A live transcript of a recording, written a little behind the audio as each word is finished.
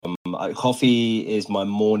Coffee is my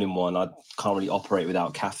morning one. I can't really operate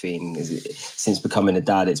without caffeine. Since becoming a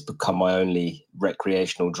dad, it's become my only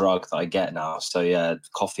recreational drug that I get now. So yeah,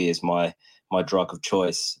 coffee is my drug of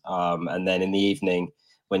choice. And then in the evening,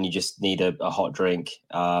 when you just need a hot drink,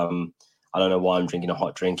 I don't know why I'm drinking a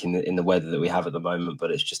hot drink in the weather that we have at the moment,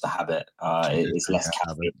 but it's just a habit. It's less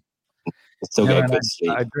caffeine. Still get good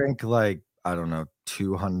sleep. I drink like, I don't know,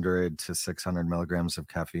 200 to 600 milligrams of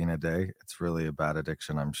caffeine a day. It's really a bad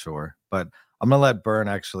addiction, I'm sure. But I'm going to let Bern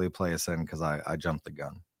actually play us in because I jumped the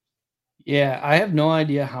gun. Yeah, I have no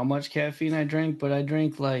idea how much caffeine I drink, but I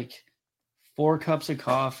drink like 4 cups of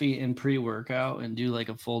coffee and pre-workout and do like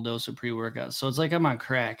a full dose of pre-workout. So it's like I'm on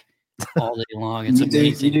crack all day long. It's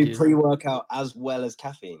amazing. You do pre-workout as well as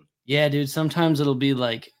caffeine? Yeah, dude. Sometimes it'll be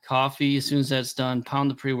like coffee. As soon as that's done, pound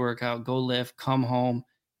the pre-workout, go lift, come home.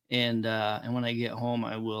 And when I get home,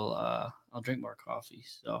 I'll drink more coffee.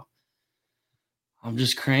 So I'm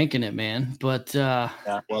just cranking it, man. But I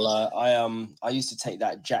used to take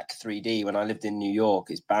that Jack 3D when I lived in New York.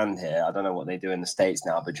 It's banned here. I don't know what they do in the States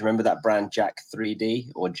now, but do you remember that brand Jack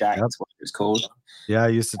 3D or Jack? Yep. What it was called? Yeah, I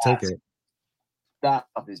used to take it. That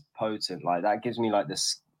stuff is potent. Like that gives me like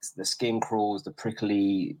the skin crawls, the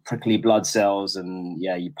prickly blood cells, and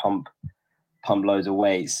yeah, you pump loads of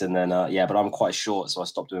weights, and then but I'm quite short, so I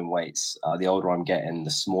stopped doing weights. The older I'm getting,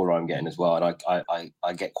 the smaller I'm getting as well, and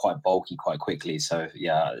I get quite bulky quite quickly. So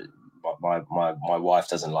yeah, my wife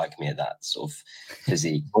doesn't like me at that sort of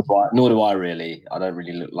physique, nor do I really. I don't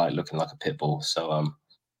really look like looking like a pit bull. So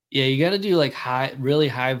yeah, you got to do like really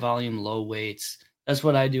high volume, low weights. That's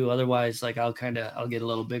what I do. Otherwise, like I'll get a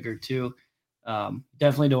little bigger too.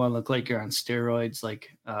 Definitely don't want to look like you're on steroids,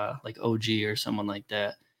 like OG or someone like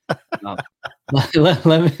that. Let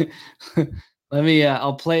me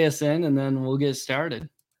I'll play us in and then we'll get started.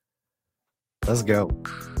 Let's go.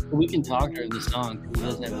 We can talk during the song. It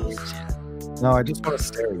doesn't have lyrics yet. No, I just want to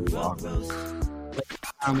stare at you off.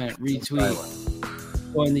 Comment, retweet,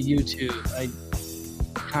 join the YouTube. I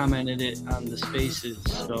commented it on the spaces,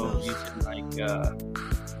 so you can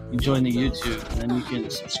you join the YouTube and then you can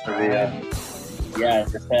subscribe. Yeah,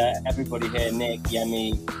 just everybody here, Nick,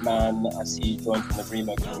 Yemi, man, I see you joined from the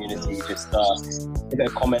Remo community. Just give it a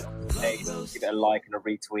comment on the page, give it a like and a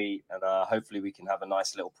retweet, and hopefully we can have a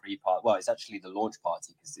nice little pre-party. Well, it's actually the launch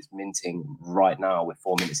party because it's minting right now. We're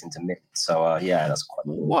 4 minutes into mint. So yeah, that's quite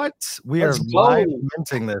cool. What? We are live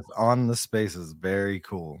minting this on the spaces. Very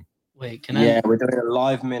cool. Wait, we're doing a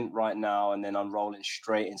live mint right now, and then I'm rolling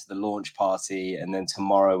straight into the launch party, and then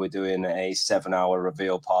tomorrow we're doing a 7-hour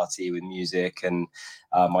reveal party with music and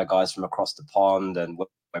my guys from across the pond and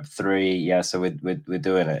Web3. Yeah, so we're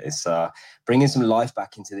doing it. It's bringing some life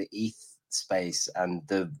back into the ETH space and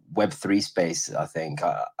the Web3 space. I think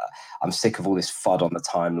I'm sick of all this FUD on the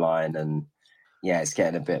timeline, and yeah, it's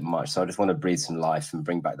getting a bit much. So I just want to breathe some life and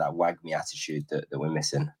bring back that wag me attitude that we're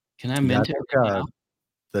missing. Can I mint it now?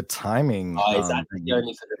 The timing. It's actually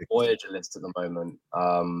only for the Voyager list at the moment.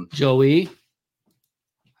 Joey, I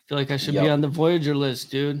feel like I should be on the Voyager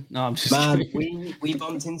list, dude. No, I'm just kidding. We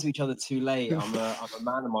bumped into each other too late. I'm a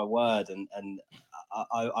man of my word, and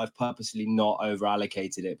I've purposely not over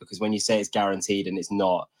allocated it, because when you say it's guaranteed and it's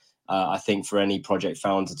not, I think for any project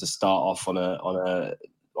founder to start off on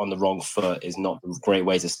the wrong foot is not a great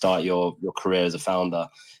way to start your career as a founder.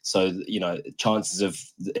 So, chances of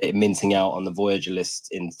it minting out on the Voyager list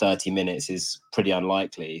in 30 minutes is pretty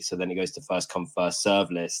unlikely. So then it goes to first come, first serve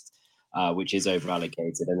list, which is over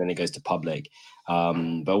allocated, and then it goes to public.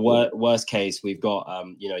 But worst case, we've got,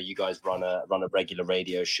 you guys run a regular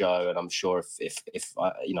radio show, and I'm sure if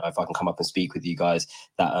I can come up and speak with you guys,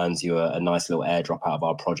 that earns you a nice little airdrop out of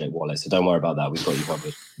our project wallet. So don't worry about that. We've got you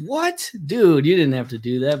covered. What? Dude, you didn't have to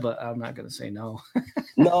do that, but I'm not going to say no.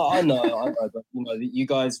 No, I know. But, you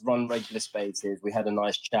guys run regular spaces. We had a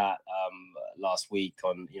nice chat last week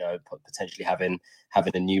on, potentially having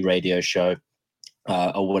a new radio show.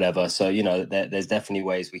 Or whatever. So, there's definitely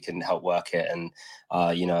ways we can help work it. And,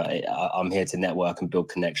 I'm here to network and build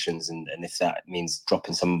connections. And if that means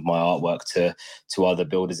dropping some of my artwork to other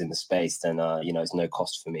builders in the space, then, it's no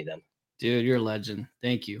cost for me then. Dude, you're a legend.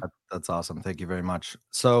 Thank you. That's awesome. Thank you very much.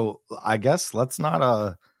 So I guess let's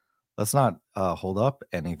not hold up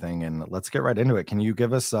anything, and let's get right into it. Can you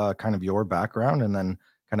give us kind of your background and then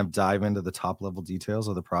kind of dive into the top level details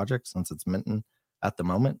of the project since it's minting at the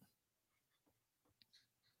moment?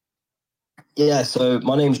 Yeah, so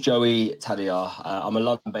my name's Joey Tadia. I'm a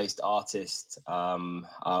London-based artist. I'm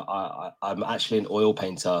actually an oil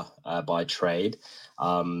painter by trade.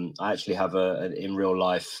 I actually have an in real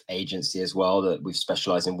life agency as well that we've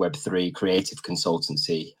specialized in Web3 creative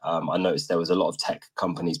consultancy. I noticed there was a lot of tech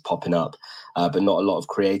companies popping up, but not a lot of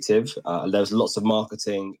creative. There was lots of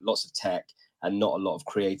marketing, lots of tech, and not a lot of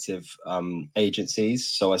creative agencies.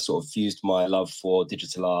 So I sort of fused my love for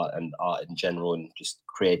digital art and art in general and just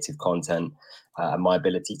creative content and my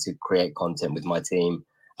ability to create content with my team.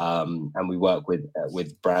 And we work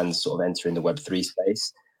with brands sort of entering the Web3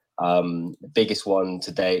 space. The biggest one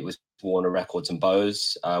to date was Warner Records and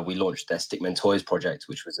Bose. We launched their Stickman Toys project,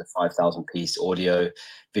 which was a 5,000 piece audio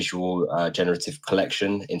visual generative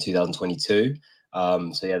collection in 2022.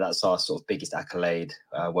 So yeah, that's our sort of biggest accolade,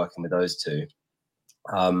 working with those two.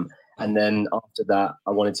 And then after that,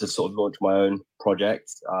 I wanted to sort of launch my own project.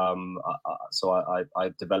 So I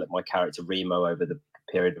developed my character Remo over the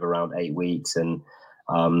period of around 8 weeks. And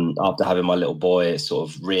after having my little boy, it sort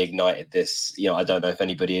of reignited this. I don't know if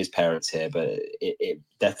anybody is parents here, but it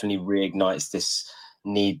definitely reignites this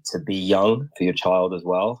need to be young for your child as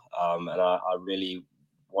well. And I really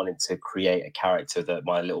wanted to create a character that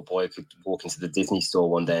my little boy could walk into the Disney store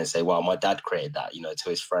one day and say, wow, my dad created that, to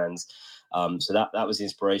his friends. So that was the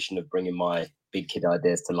inspiration of bringing my big kid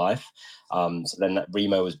ideas to life. So then that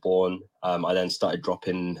Remo was born. I then started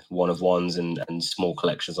dropping one-of-ones and small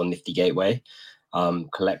collections on Nifty Gateway.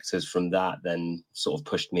 Collectors from that then sort of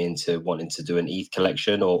pushed me into wanting to do an ETH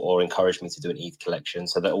collection or encouraged me to do an ETH collection.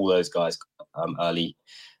 So that all those guys early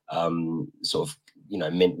sort of,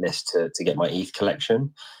 mint list to get my ETH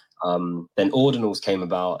collection. Then ordinals came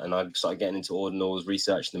about and I started getting into ordinals,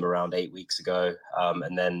 researching them around 8 weeks ago.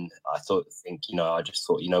 And then I just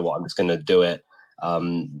thought, what, I'm just going to do it.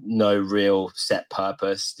 No real set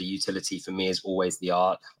purpose. The utility for me is always the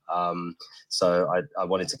art. So I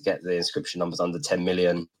wanted to get the inscription numbers under 10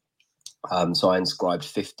 million. So I inscribed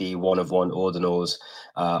 50 one-of-one ordinals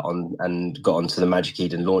and got onto the Magic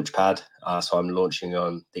Eden launchpad. So I'm launching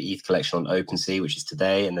on the ETH collection on OpenSea, which is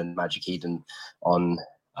today, and then Magic Eden on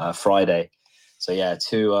Friday. So yeah,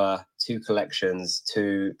 two collections,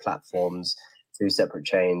 two platforms, two separate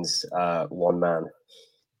chains, one man.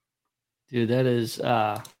 Dude,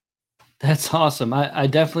 that's awesome. I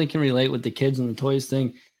definitely can relate with the kids and the toys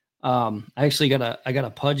thing. I actually got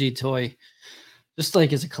a Pudgy toy, just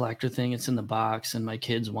like as a collector thing. It's in the box, and my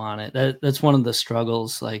kids want it. That's one of the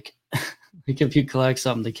struggles. Like, like if you collect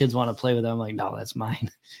something, the kids want to play with it. I'm like, no, that's mine.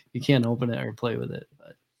 You can't open it or play with it.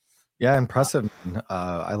 But yeah, impressive.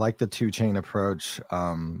 I like the 2-chain approach.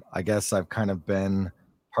 I guess I've kind of been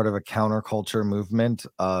part of a counterculture movement,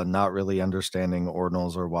 not really understanding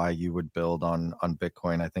ordinals or why you would build on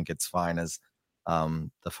Bitcoin. I think it's fine as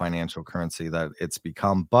the financial currency that it's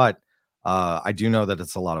become, but I do know that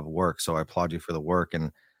it's a lot of work. So I applaud you for the work.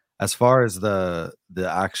 And as far as the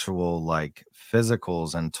actual like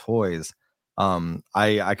physicals and toys,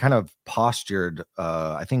 I kind of postured.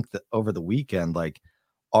 I think that over the weekend, like,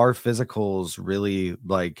 are physicals really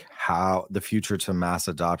like how the future to mass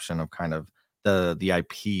adoption of kind of the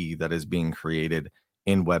IP that is being created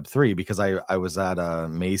in Web3? Because I was at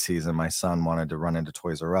Macy's and my son wanted to run into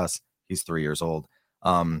Toys R Us. He's 3 years old.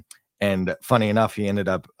 And funny enough, he ended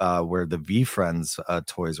up where the V Friends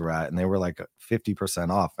toys were at, and they were like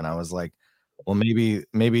 50% off. And I was like, well,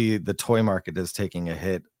 maybe the toy market is taking a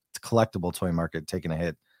hit, collectible toy market taking a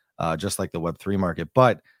hit, just like the Web3 market.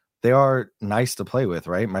 But they are nice to play with,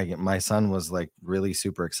 right? My son was like really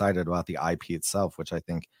super excited about the IP itself, which I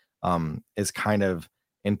think is kind of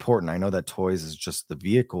important. I know that toys is just the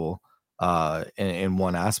vehicle in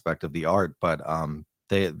one aspect of the art, but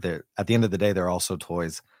they at the end of the day, they're also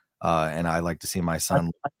toys. And I like to see my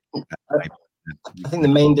son. I think the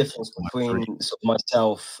main difference between sort of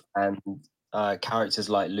myself and characters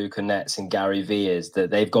like Luca Netz and Gary Vee is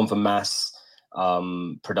that they've gone for mass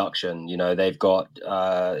production. They've got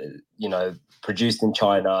produced in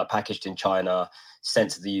China, packaged in China,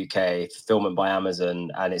 sent to the UK, fulfillment by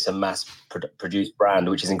Amazon, and it's a mass produced brand,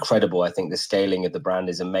 which is incredible. I think the scaling of the brand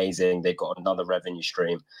is amazing. They've got another revenue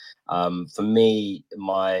stream. For me,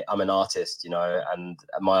 I'm an artist, and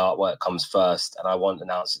my artwork comes first, and I want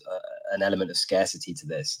an element of scarcity to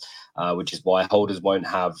this, which is why holders won't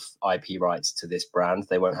have IP rights to this brand.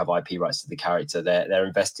 They won't have IP rights to the character. They're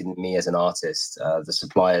investing in me as an artist. The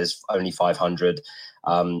supplier's only 500,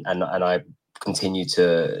 and I continue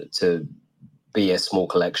to be a small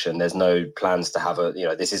collection. There's no plans to have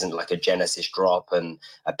this isn't like a Genesis drop and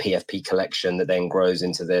a PFP collection that then grows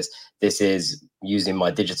into this. This is using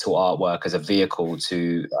my digital artwork as a vehicle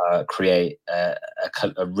to create a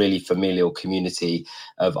really familial community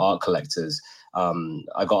of art collectors.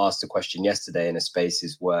 I got asked a question yesterday in a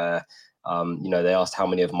Spaces where they asked how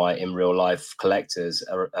many of my in real life collectors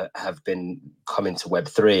have been coming to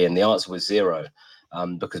Web3, and the answer was 0.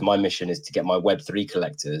 Because my mission is to get my Web3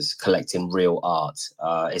 collectors collecting real art.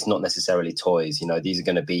 It's not necessarily toys. These are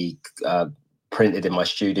going to be printed in my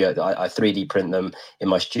studio. I 3D print them in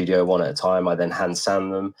my studio one at a time. I then hand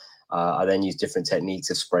sand them. I then use different techniques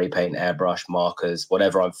of spray paint, airbrush, markers,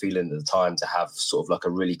 whatever I'm feeling at the time, to have sort of like a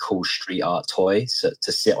really cool street art toy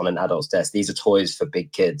to sit on an adult's desk. These are toys for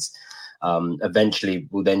big kids. Eventually,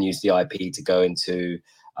 we'll then use the IP to go into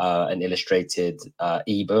an illustrated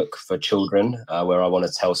ebook for children, where I want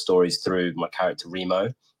to tell stories through my character Remo,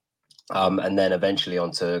 and then eventually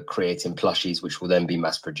onto creating plushies, which will then be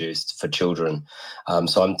mass produced for children.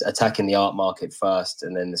 So I'm attacking the art market first,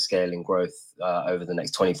 and then the scaling growth over the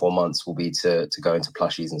next 24 months will be to go into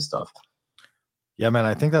plushies and stuff. Yeah, man,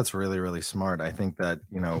 I think that's really, really smart. I think that,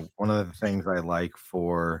 one of the things I like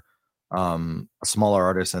for a smaller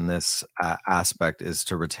artist in this aspect is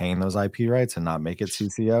to retain those IP rights and not make it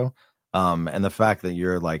CCO. And the fact that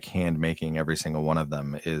you're like hand making every single one of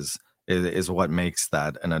them is what makes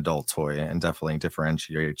that an adult toy, and definitely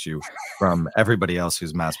differentiates you from everybody else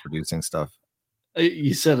who's mass producing stuff.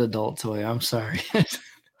 You said adult toy. I'm sorry.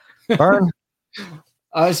 Burn.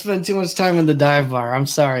 I spent too much time in the dive bar. I'm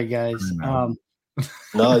sorry, guys.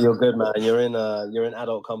 No, you're good, man. You're in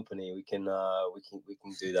adult company. We can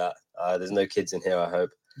do that. There's no kids in here, I hope.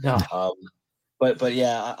 No. But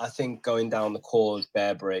yeah, I think going down the cause,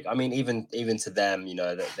 Bear Brick. I mean, even to them,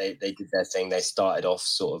 that they did their thing. They started off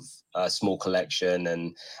sort of a small collection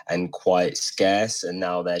and quite scarce, and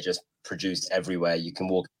now they're just produced everywhere. You can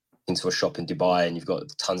walk into a shop in Dubai and you've got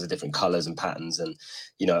tons of different colors and patterns, and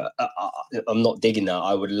I'm not digging that.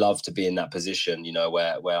 I would love to be in that position,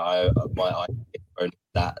 where my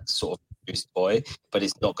that sort of produced toy, but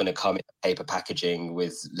it's not going to come in paper packaging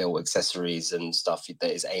with little accessories and stuff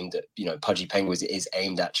that is aimed at, Pudgy Penguins is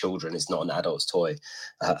aimed at children. It's not an adult's toy.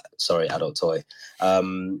 Adult toy.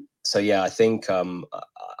 So yeah, I think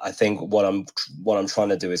what I'm trying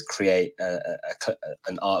to do is create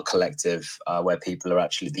an art collective where people are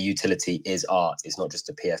actually, the utility is art. It's not just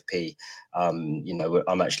a PFP.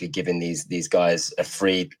 I'm actually giving these guys a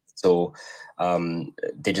free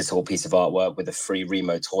digital piece of artwork with a free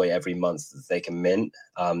Remo toy every month that they can mint.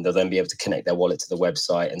 They'll then be able to connect their wallet to the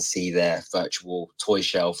website and see their virtual toy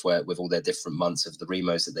shelf with all their different months of the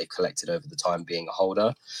Remos that they've collected over the time being a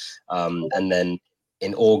holder. And then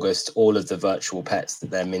in August, all of the virtual pets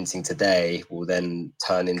that they're minting today will then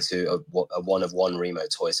turn into a one-of-one Remo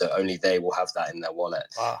toy. So only they will have that in their wallet,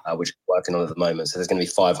 which we're working on at the moment. So there's going to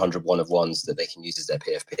be 500 one-of-ones that they can use as their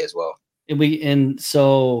PFP as well.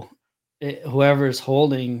 So whoever's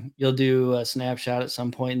holding, you'll do a snapshot at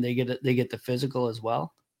some point, and they get the physical as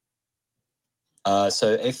well.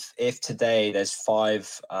 So if today there's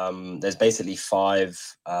there's basically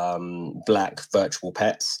 5 black virtual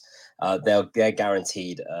pets. They're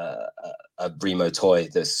guaranteed a Remo toy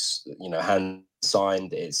that's hand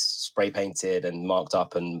signed, it's spray painted and marked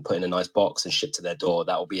up and put in a nice box and shipped to their door.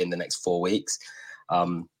 That will be in the next 4 weeks.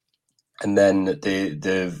 And then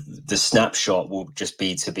the snapshot will just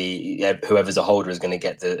be whoever's a holder is going to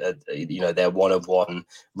get their one-of-one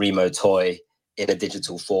Remo toy in a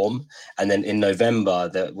digital form. And then in November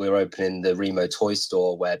that we're opening the Remo toy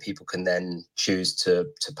store where people can then choose to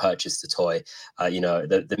purchase the toy.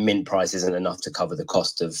 The mint price isn't enough to cover the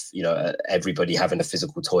cost of everybody having a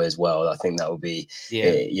physical toy as well. I think that will be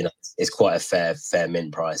it's quite a fair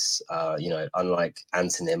mint price. Unlike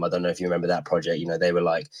Antonym, I don't know if you remember that project, they were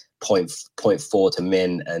like 0.4 to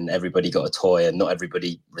mint and everybody got a toy and not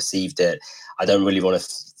everybody received it. I don't really want to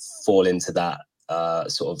fall into that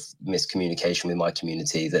sort of miscommunication with my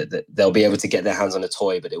community, that they'll be able to get their hands on a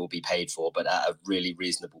toy, but it will be paid for, but at a really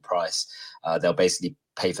reasonable price. They'll basically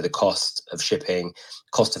pay for the cost of shipping,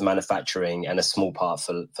 cost of manufacturing, and a small part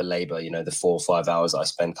for labor, the 4 or 5 hours I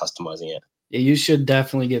spend customizing it. Yeah, you should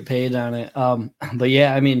definitely get paid on it. But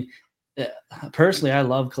yeah, I mean, personally, I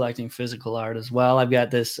love collecting physical art as well. I've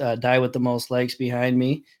got this Die with the Most Likes behind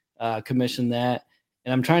me, commissioned that,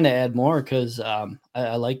 and I'm trying to add more because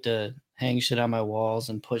I like to hang shit on my walls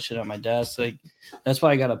and put shit on my desk. Like, that's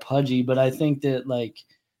why I got a Pudgy. But I think that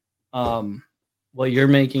what you're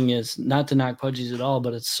making is not to knock Pudgies at all,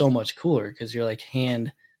 but it's so much cooler because you're like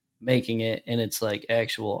hand making it and it's like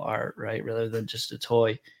actual art, right? Rather than just a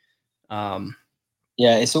toy.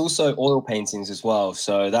 Yeah, it's also oil paintings as well.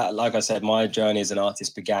 So that, like I said, my journey as an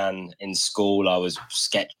artist began in school. I was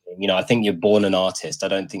sketching. I think you're born an artist. I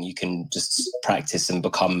don't think you can just practice and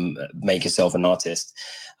make yourself an artist,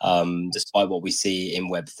 despite what we see in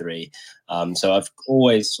Web3. So I've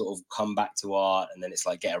always sort of come back to art, and then it's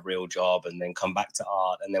like get a real job, and then come back to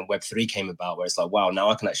art, and then Web3 came about, where it's like, wow, now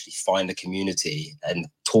I can actually find a community and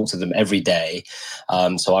talk to them every day.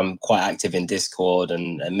 So I'm quite active in Discord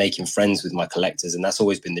and making friends with my collectors, and that's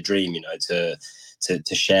always been the dream, to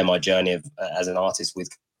share my journey as an artist with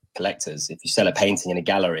collectors. If you sell a painting in a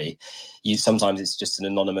gallery, sometimes it's just an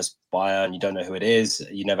anonymous buyer and you don't know who it is.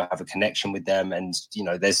 You never have a connection with them, and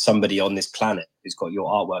there's somebody on this planet who's got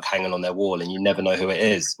your artwork hanging on their wall, and you never know who it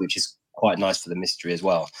is, which is quite nice for the mystery as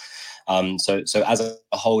well. So as a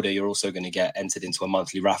holder, you're also going to get entered into a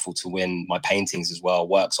monthly raffle to win my paintings as well.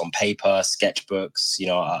 Works on paper, sketchbooks,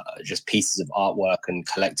 just pieces of artwork and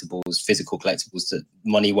collectibles, physical collectibles that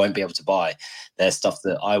money won't be able to buy. They're stuff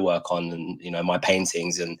that I work on, and my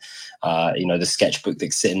paintings and the sketchbook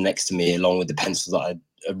that's sitting next to me, along with the pencil that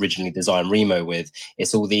I originally designed Remo with.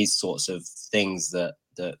 It's all these sorts of things that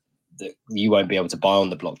you won't be able to buy on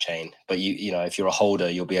the blockchain, but if you're a holder,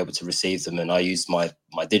 you'll be able to receive them. And I use my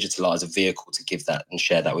digital art as a vehicle to give that and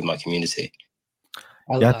share that with my community.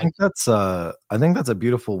 Yeah, I think that's a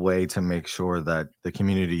beautiful way to make sure that the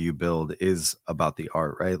community you build is about the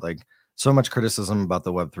art, right? Like, so much criticism about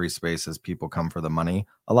the Web3 space is people come for the money.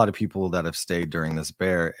 A lot of people that have stayed during this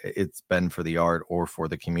bear, it's been for the art or for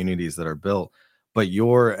the communities that are built. But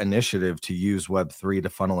your initiative to use Web3 to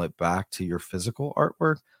funnel it back to your physical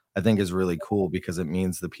artwork, I think is really cool, because it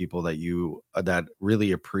means the people that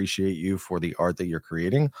really appreciate you for the art that you're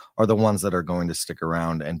creating are the ones that are going to stick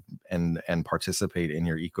around and participate in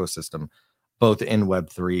your ecosystem, both in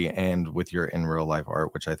Web3 and with your in real life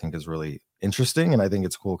art, which I think is really interesting. And I think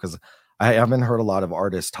it's cool because I haven't heard a lot of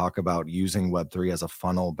artists talk about using Web3 as a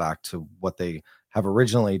funnel back to what they have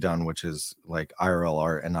originally done, which is like IRL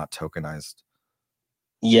art and not tokenized.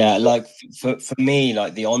 Yeah, like for me,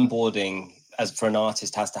 like the onboarding as for an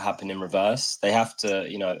artist has to happen in reverse. They have to,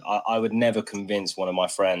 I would never convince one of my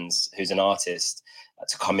friends who's an artist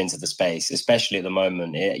to come into the space, especially at the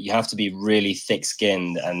moment. You have to be really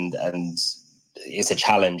thick-skinned, and it's a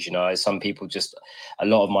challenge. Some people a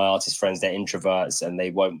lot of my artist friends, they're introverts and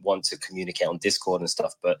they won't want to communicate on Discord and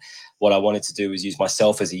stuff. But what I wanted to do was use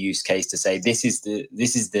myself as a use case to say, this is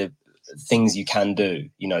the things you can do.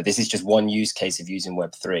 This is just one use case of using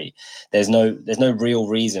Web3. There's no real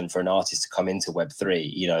reason for an artist to come into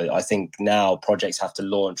Web3. I think now projects have to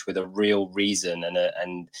launch with a real reason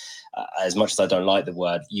and as much as I don't like the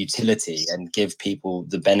word, utility, and give people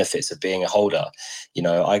the benefits of being a holder.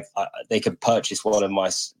 They could purchase one of my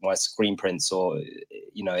screen prints or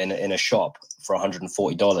in a shop for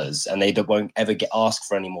 $140, and they won't ever get asked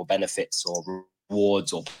for any more benefits or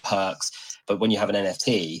rewards or perks. But when you have an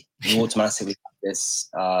NFT, you automatically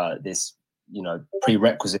have this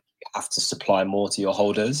prerequisite. You have to supply more to your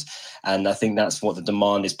holders, and I think that's what the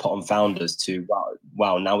demand is put on founders to.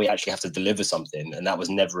 Wow, now we actually have to deliver something, and that was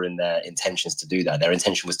never in their intentions to do that. Their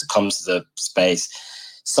intention was to come to the space,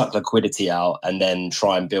 suck liquidity out, and then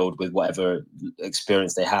try and build with whatever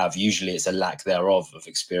experience they have. Usually, it's a lack thereof of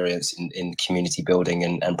experience in community building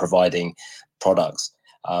and providing products.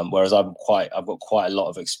 Whereas I've got quite a lot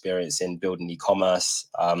of experience in building e-commerce,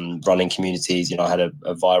 running communities. I had a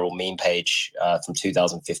viral meme page from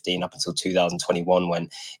 2015 up until 2021 when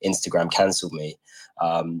Instagram cancelled me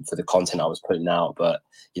for the content I was putting out. But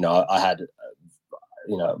I had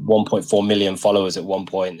 1.4 million followers at one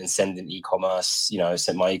point, and sending e-commerce.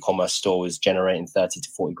 My e-commerce store was generating 30 to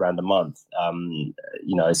 40 grand a month.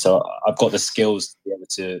 So I've got the skills to be able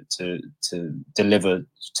to deliver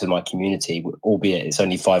to my community, albeit it's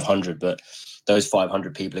only 500, but those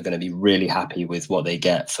 500 people are going to be really happy with what they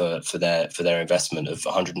get for their investment of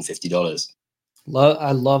 $150.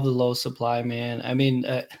 I love the low supply, man. I mean,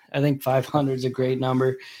 I think 500 is a great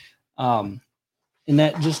number. And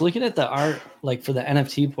that, just looking at the art, like for the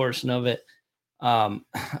NFT portion of it, I've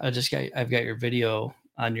got your video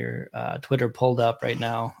on your Twitter pulled up right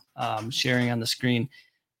now, sharing on the screen.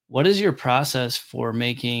 What is your process for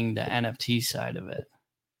making the NFT side of it?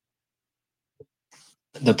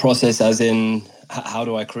 The process, as in, how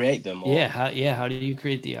do I create them? Or? How do you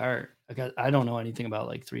create the art? I don't know anything about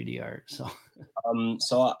like 3D art, so.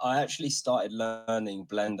 So I actually started learning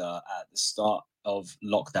Blender at the start of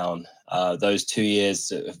lockdown. Those 2 years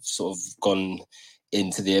that have sort of gone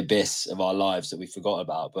into the abyss of our lives that we forgot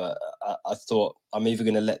about. But I thought, I'm either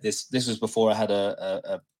going to let this was before I had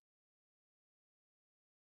a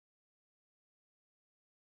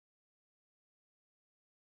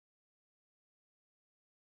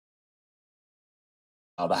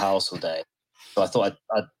of the house all day. So I thought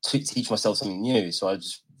I'd teach myself something new. So I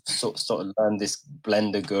just sort of learned this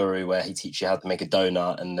blender guru where he teaches you how to make a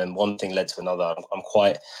donut, and then one thing led to another. I'm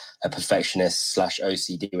quite a perfectionist /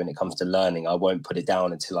 OCD when it comes to learning. I won't put it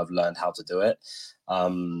down until I've learned how to do it.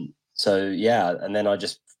 So yeah, and then I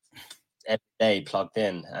just every day plugged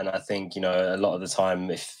in. And I think, you know, a lot of the time,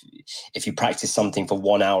 if you practice something for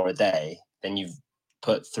 1 hour a day, then you've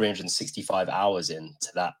put 365 hours into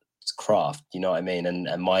that craft, you know what I mean?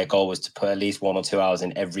 And my goal was to put at least 1 or 2 hours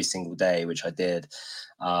in every single day, which I did.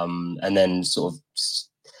 And then sort of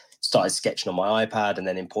started sketching on my iPad and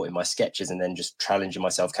then importing my sketches and then just challenging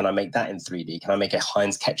myself. Can I make that in 3D? Can I make a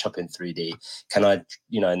Heinz ketchup in 3D? Can I,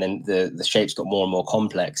 you know, and then the shapes got more and more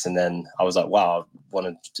complex. And then I was like, wow, I want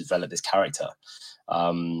to develop this character,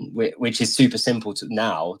 which is super simple to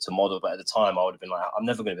now to model. But at the time I would have been like, I'm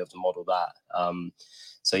never going to be able to model that.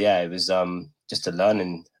 So yeah, it was just a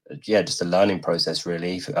learning process,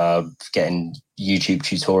 really, getting YouTube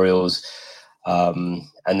tutorials.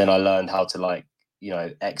 And then I learned how to, like, you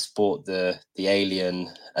know, export the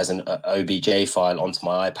alien as an OBJ file onto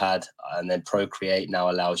my iPad, and then Procreate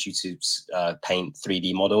now allows you to paint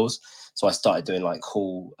 3D models. So I started doing like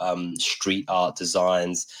cool street art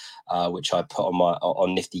designs, which I put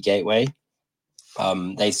on Nifty Gateway.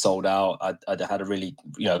 They sold out. I had a really,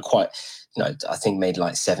 you know, quite, you know, I think made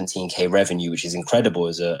like 17K revenue, which is incredible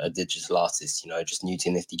as a digital artist, you know, just new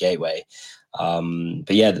to Nifty Gateway.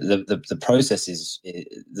 But yeah, the process is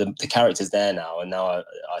the character's there now, and now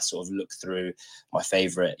I sort of look through my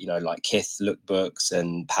favorite, you know, like Kith lookbooks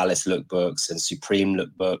and Palace lookbooks and Supreme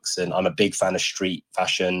lookbooks, and I'm a big fan of street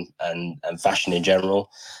fashion and fashion in general.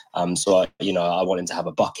 So I wanted to have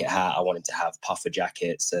a bucket hat, I wanted to have puffer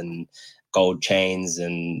jackets and gold chains,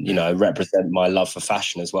 and, you know, represent my love for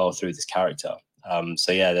fashion as well through this character.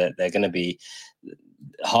 So yeah, they're going to be,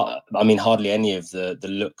 I mean, hardly any of the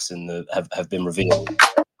looks and have been revealed.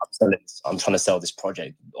 I'm trying to sell this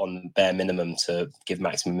project on bare minimum to give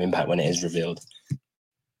maximum impact when it is revealed.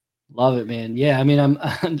 Love it, man. Yeah, I mean,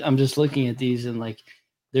 I'm just looking at these, and like,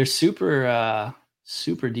 they're super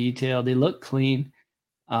detailed. They look clean.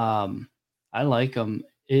 I like them.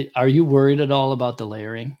 Are you worried at all about the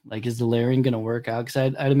layering? Like, is the layering going to work out?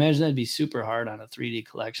 Because I'd imagine that'd be super hard on a 3D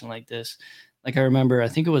collection like this. Like, I remember, I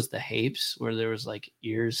think it was the Hapes where there was like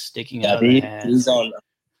ears sticking out of the head.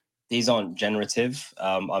 These aren't generative.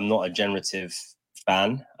 I'm not a generative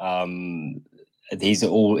fan. These are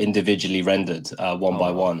all individually rendered, one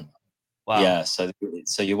by one. Wow. Yeah, so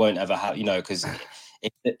you won't ever have, you know, because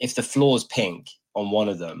if the floor's pink on one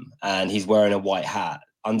of them and he's wearing a white hat,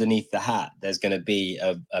 underneath the hat there's going to be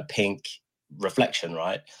a pink reflection,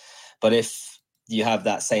 right? But if you have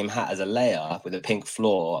that same hat as a layer with a pink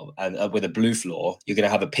floor and with a blue floor, you're going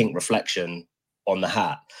to have a pink reflection on the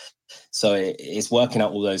hat. So it's working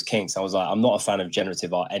out all those kinks. I was like, I'm not a fan of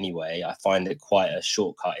generative art anyway. I find it quite a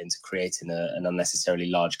shortcut into creating an unnecessarily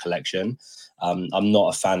large collection. I'm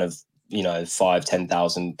not a fan of, you know,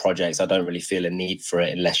 5,000-10,000 projects. I don't really feel a need for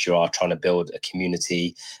it unless you are trying to build a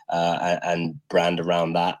community and brand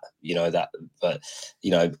around that, you know, that. But,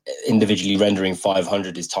 you know, individually rendering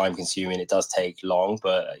 500 is time consuming. It does take long,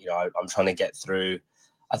 but, you know, I'm trying to get through,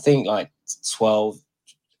 I think, like 12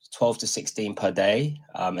 to 16 per day.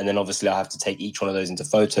 And then obviously I have to take each one of those into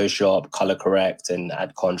Photoshop, color correct and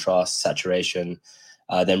add contrast, saturation,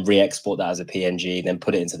 then re-export that as a PNG, then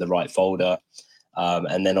put it into the right folder.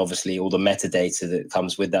 And then obviously all the metadata that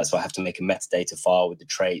comes with that. So I have to make a metadata file with the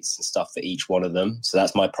traits and stuff for each one of them. So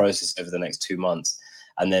that's my process over the next 2 months.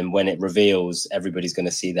 And then when it reveals, everybody's going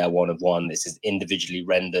to see their one of one. This is individually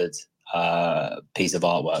rendered piece of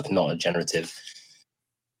artwork, not a generative.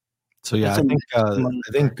 So yeah,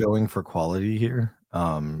 I think going for quality here,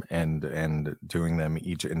 and doing them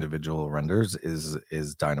each individual renders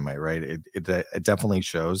is dynamite, right? It definitely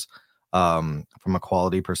shows from a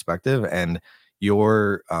quality perspective, and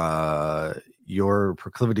your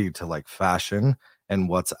proclivity to like fashion and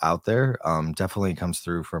what's out there definitely comes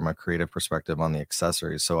through from a creative perspective on the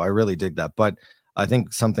accessories. So I really dig that. But I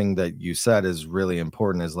think something that you said is really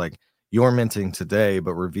important is like, you're minting today,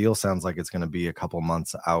 but reveal sounds like it's going to be a couple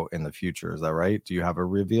months out in the future. Is that right? Do you have a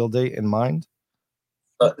reveal date in mind?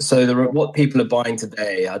 So what people are buying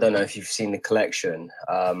today, I don't know if you've seen the collection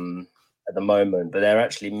at the moment, but they're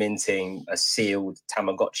actually minting a sealed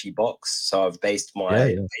Tamagotchi box. So I've based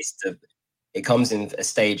it comes in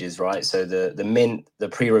stages, right? So the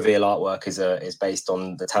pre-reveal artwork is based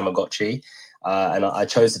on the Tamagotchi. And I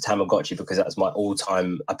chose the Tamagotchi because that was my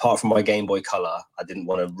all-time, apart from my Game Boy Color, I didn't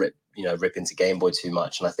want to rip into Game Boy too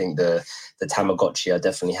much. And I think the Tamagotchi, I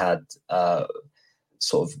definitely had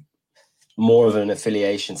sort of more of an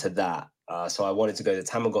affiliation to that. So I wanted to go the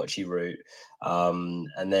Tamagotchi route.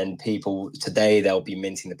 And then today they'll be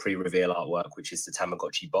minting the pre-reveal artwork, which is the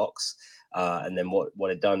Tamagotchi box. And then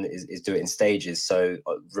what it done is do it in stages. So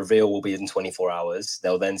reveal will be in 24 hours.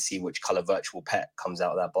 They'll then see which color virtual pet comes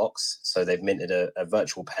out of that box. So they've minted a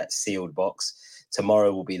virtual pet sealed box.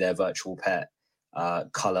 Tomorrow will be their virtual pet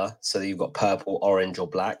color. So you've got purple, orange, or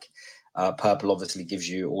black. Purple obviously gives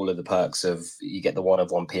you all of the perks of, you get the 1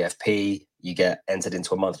 of 1 PFP, you get entered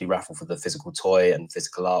into a monthly raffle for the physical toy and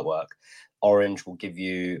physical artwork. Orange will give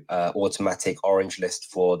you automatic orange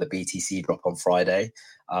list for the BTC drop on Friday,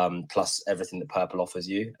 plus everything that purple offers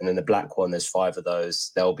you. And then the black one, there's 5 of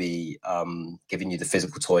those. They'll be giving you the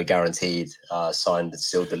physical toy guaranteed, signed and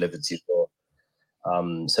sealed, delivered to your door.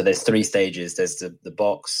 So there's 3 stages. There's the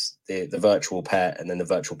box, the virtual pet, and then the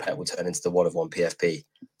virtual pet will turn into the 1 of 1 PFP.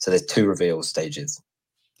 So there's 2 reveal stages.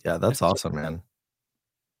 Yeah, that's awesome, man.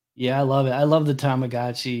 Yeah, I love it. I love the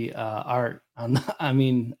Tamagotchi art on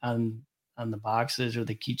the boxes or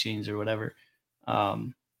the keychains or whatever.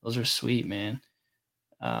 Those are sweet, man.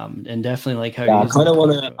 And definitely like how I kind of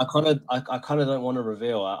want to. I kind of don't want to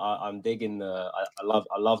reveal. I'm digging the. I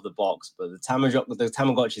love the box, but the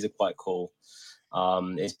Tamagotchis are quite cool.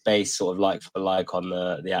 It's based sort of like for like on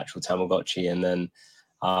the actual Tamagotchi, and then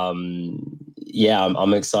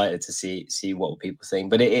I'm excited to see what people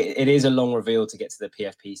think. But it is a long reveal to get to the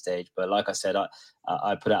PFP stage. But like I said,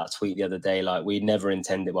 I put out a tweet the other day, like I never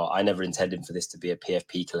intended for this to be a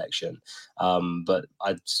PFP collection. But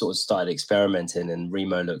I sort of started experimenting, and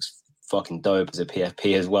Remo looks fucking dope as a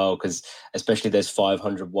PFP as well, because especially there's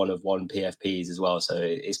 500 1 of 1 PFPs as well, so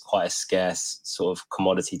it's quite a scarce sort of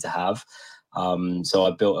commodity to have. So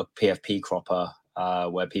I built a PFP cropper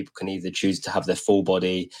where people can either choose to have their full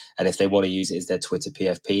body, and if they want to use it as their Twitter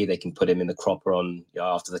PFP, they can put him in the cropper on,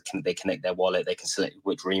 after they connect their wallet, they can select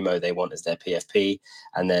which Remo they want as their PFP,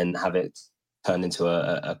 and then have it turned into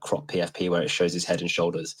a crop PFP where it shows his head and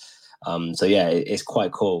shoulders. So yeah, it's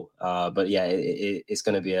quite cool. But yeah, it's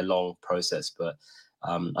going to be a long process, but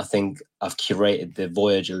I think I've curated the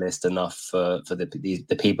Voyager list enough for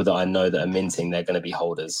the people that I know that are minting. They're going to be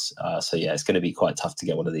holders. So yeah, it's going to be quite tough to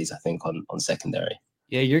get one of these, I think, on secondary.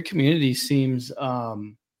 Yeah, your community seems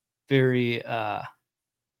very, I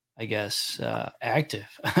guess, active.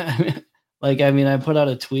 I put out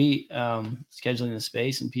a tweet scheduling the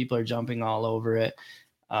space, and people are jumping all over it,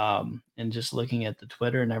 and just looking at the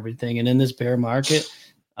Twitter and everything. And in this bear market,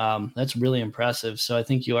 that's really impressive. So I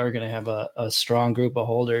think you are going to have a strong group of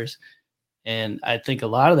holders. And I think a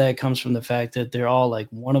lot of that comes from the fact that they're all like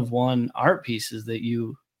 1 of 1 art pieces that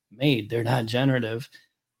you made. They're not generative,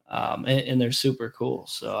 and they're super cool.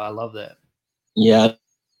 So I love that. Yeah.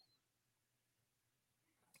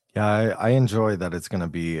 Yeah, I enjoy that it's going to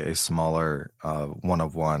be a smaller 1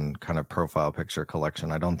 of 1 kind of profile picture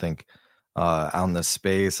collection. I don't think on this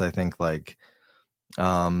space, I think like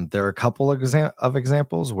there are a couple of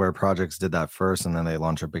examples where projects did that first and then they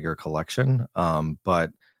launch a bigger collection.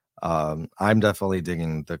 But I'm definitely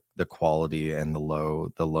digging the quality and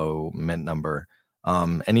the low mint number,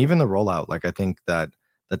 and even the rollout. Like I think that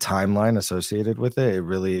the timeline associated with it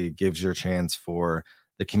really gives your chance for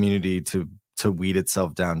the community to weed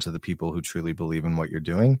itself down to the people who truly believe in what you're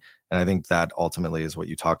doing. And I think that ultimately is what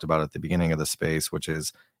you talked about at the beginning of the space, which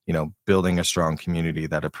is, building a strong community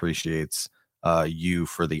that appreciates you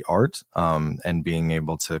for the art, and being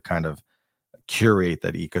able to kind of curate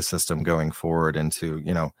that ecosystem going forward into,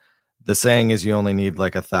 the saying is you only need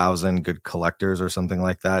like 1,000 good collectors or something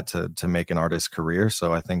like that to make an artist's career.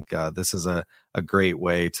 So I think this is a great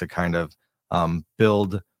way to kind of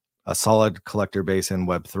build a solid collector base in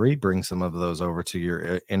Web3, bring some of those over to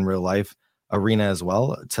your in real life arena as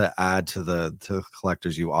well, to add to the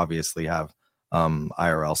collectors you obviously have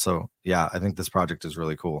IRL. So yeah, I think this project is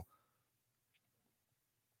really cool.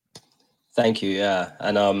 Thank you. Yeah.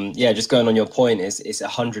 And just going on your point, it's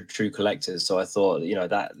 100 true collectors. So I thought,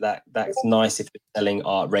 that's nice if you're selling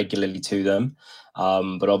art regularly to them.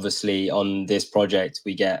 But obviously on this project,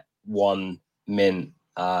 we get 1 mint.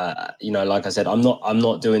 Like I said, I'm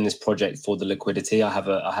not doing this project for the liquidity. I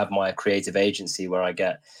have my creative agency where I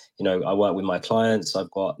get, I work with my clients.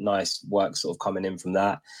 I've got nice work sort of coming in from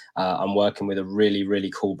that. I'm working with a really,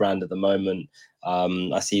 really cool brand at the moment.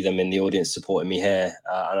 I see them in the audience supporting me here,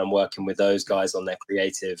 and I'm working with those guys on their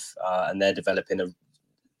creative, and they're developing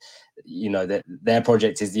their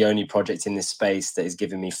project is the only project in this space that is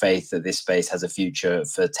giving me faith that this space has a future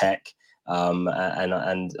for tech. Working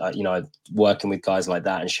with guys like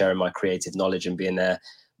that and sharing my creative knowledge and being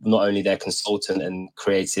not only their consultant and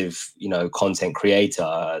creative, content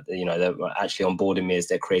creator, they're actually onboarding me as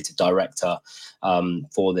their creative director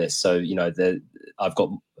for this. So, I've got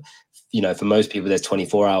for most people there's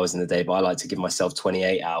 24 hours in the day, but I like to give myself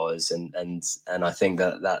 28 hours, and I think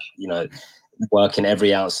that working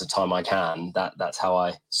every ounce of time I can, that's how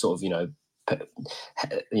I sort of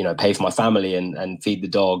pay for my family and feed the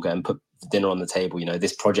dog and put dinner on the table.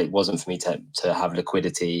 This project wasn't for me to have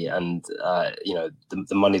liquidity, and the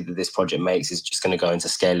money that this project makes is just going to go into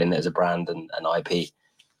scaling it as a brand and IP.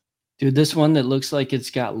 Dude, this one that looks like it's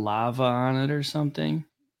got lava on it or something.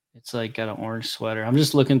 It's like got an orange sweater. I'm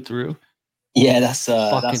just looking through. Yeah, that's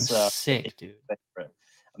fucking sick, dude. Favorite.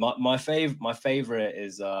 My favorite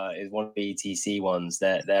is one of the BTC ones.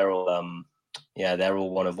 They're all they're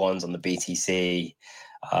all one of ones on the BTC.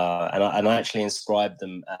 And I actually inscribed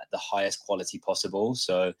them at the highest quality possible.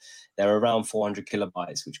 So they're around 400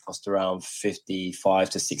 kilobytes, which cost around $55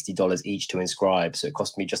 to $60 each to inscribe. So it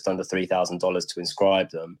cost me just under $3,000 to inscribe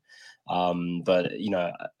them. But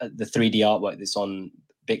the 3D artwork that's on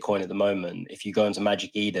Bitcoin at the moment, if you go into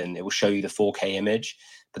Magic Eden, it will show you the 4K image.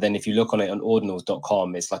 But then if you look on it on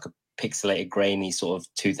ordinals.com, it's like a pixelated, grainy sort of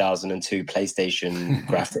 2002 PlayStation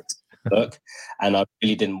graphics look. And I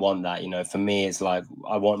really didn't want that. For me, it's like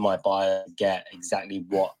I want my buyer to get exactly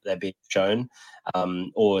what they're being shown,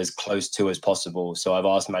 or as close to as possible. So I've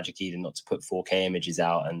asked Magic Eden not to put 4K images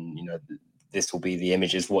out, and this will be the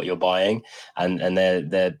images what you're buying, and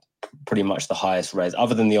they're pretty much the highest res,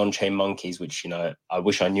 other than the on-chain monkeys, which I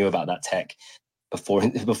wish I knew about that tech before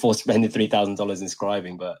spending $3,000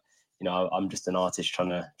 inscribing. But I'm just an artist trying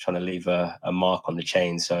to leave a mark on the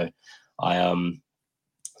chain. So I'm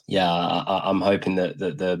hoping that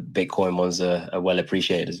the Bitcoin ones are well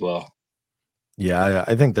appreciated as well. Yeah,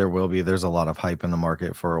 I think there's a lot of hype in the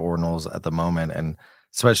market for ordinals at the moment, and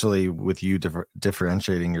especially with you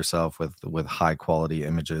differentiating yourself with high quality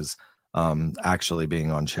images, actually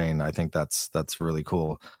being on chain. I think that's really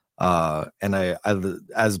cool. And I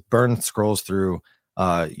as Burn scrolls through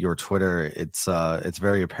your Twitter, it's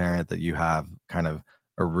very apparent that you have kind of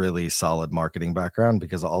a really solid marketing background,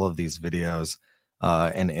 because all of these videos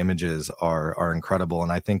and images are incredible.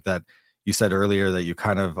 And I think that you said earlier that you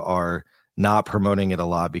kind of are not promoting it a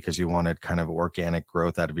lot because you wanted kind of organic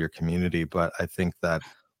growth out of your community. But I think that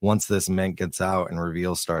once this mint gets out and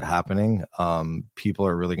reveals start happening, people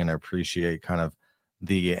are really going to appreciate kind of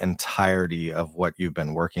the entirety of what you've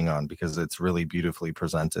been working on, because it's really beautifully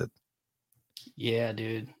presented. Yeah,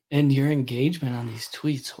 dude. And your engagement on these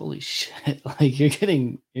tweets, holy shit. Like you're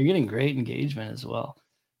getting great engagement as well.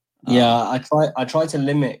 Yeah, I try to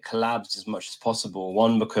limit collabs as much as possible.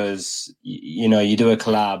 One, because you do a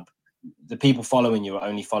collab, the people following you are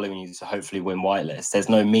only following you to hopefully win whitelist. There's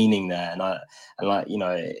no meaning there, and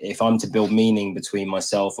if I'm to build meaning between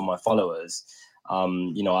myself and my followers,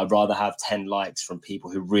 I'd rather have 10 likes from people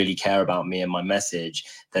who really care about me and my message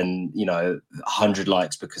than 100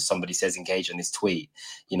 likes because somebody says engage on this tweet.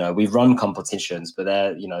 We've run competitions, but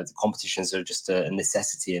the competitions are just a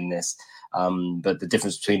necessity in this. But the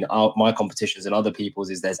difference between my competitions and other people's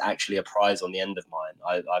is there's actually a prize on the end of mine.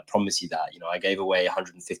 I promise you that. I gave away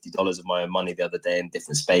 $150 of my own money the other day in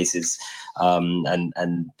different spaces, and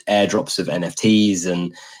airdrops of NFTs.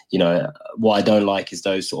 And what I don't like is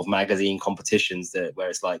those sort of magazine competitions where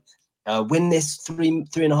it's like, win this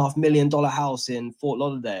 $3.5 million house in Fort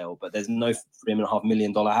Lauderdale, but there's no $3.5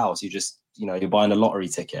 million house. You just you're buying a lottery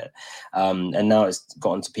ticket. And now it's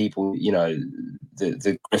gotten to people,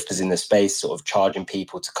 the grifters in the space sort of charging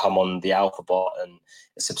people to come on the alpha bot and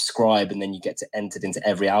subscribe, and then you get to entered into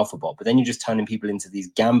every alpha bot. But then you're just turning people into these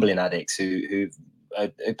gambling addicts who are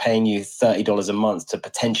paying you $30 a month to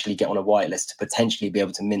potentially get on a whitelist, to potentially be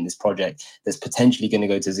able to mint this project that's potentially going to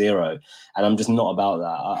go to zero. And I'm just not about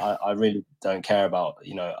that. I really don't care about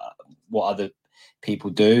what other people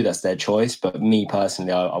do. That's their choice. But me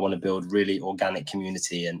personally, I want to build really organic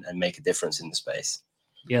community and make a difference in the space.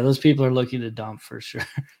 Yeah, those people are looking to dump for sure.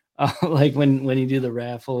 Like when you do the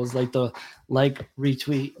raffles, like the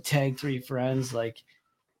retweet, tag 3 friends, like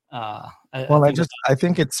I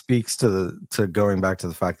think it speaks to going back to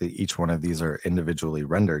the fact that each one of these are individually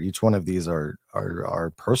rendered. Each one of these are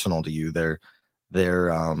personal to you. They're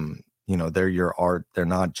they're your art. They're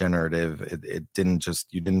not generative. You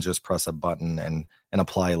didn't just press a button and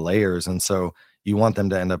apply layers. And so you want them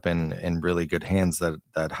to end up in really good hands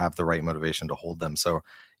that have the right motivation to hold them. So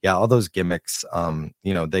yeah, all those gimmicks,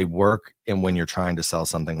 they work when you're trying to sell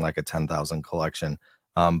something like a 10,000 collection,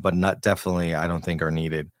 but not definitely, I don't think are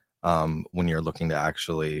needed when you're looking to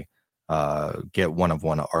actually get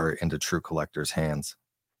one-of-one art into true collectors' hands.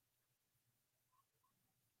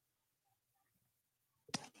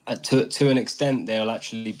 To an extent, they'll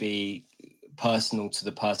actually be personal to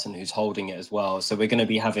the person who's holding it as well. So we're going to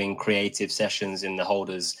be having creative sessions in the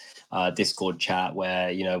holders Discord chat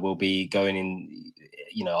where, you know, we'll be going in,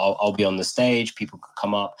 you know, I'll be on the stage, people could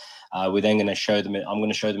come up. We're then going to show them, I'm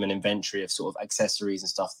going to show them an inventory of sort of accessories and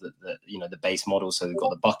stuff that you know, the base model. So they've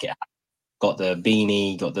got the bucket hat, got the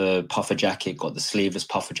beanie, got the puffer jacket, got the sleeveless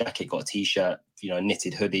puffer jacket, got a t-shirt, you know,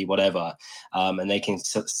 knitted hoodie, whatever. And they can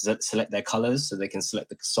select their colors. So they can select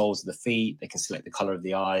the soles of the feet. They can select the color of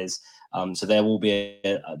the eyes. So there will be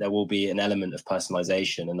an element of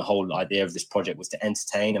personalization. And the whole idea of this project was to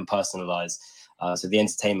entertain and personalize. So the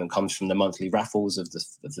entertainment comes from the monthly raffles of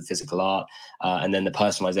the physical art. And then the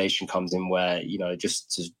personalization comes in where, you know, just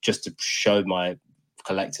to show my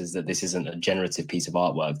collectors that this isn't a generative piece of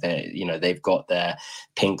artwork. They've got their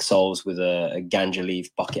pink soles with a ganja leaf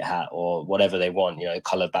bucket hat or whatever they want, you know,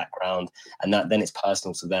 color background, and that then it's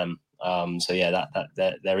personal to them. So yeah,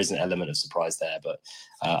 that there is an element of surprise there, but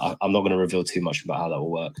I'm not going to reveal too much about how that will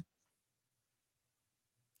work.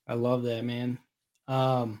 I love that, man.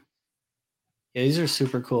 Yeah, these are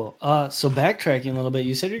super cool. So backtracking a little bit,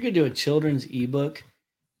 you said you're gonna do a children's ebook.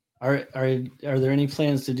 Are there any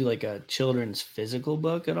plans to do like a children's physical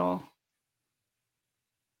book at all?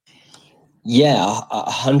 Yeah,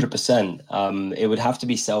 100%. It would have to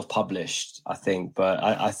be self-published, I think. But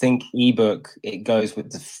I think ebook, it goes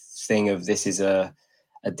with the thing of this is a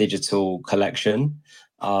digital collection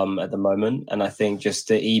at the moment. And I think just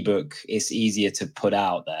the ebook is easier to put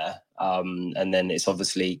out there. And then it's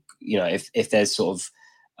obviously, you know, if there's sort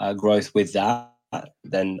of growth with that,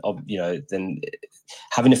 then, you know, then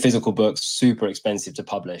having a physical book's super expensive to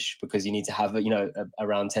publish because you need to have, you know,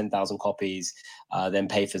 around 10,000 copies, then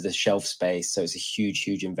pay for the shelf space. So it's a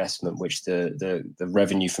huge investment, which the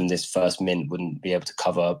revenue from this first mint wouldn't be able to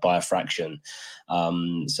cover by a fraction.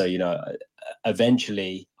 So, you know,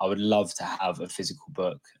 eventually I would love to have a physical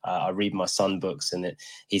book. I read my son books and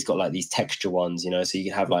he's got like these texture ones, you know, so you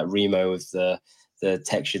can have like Remo with the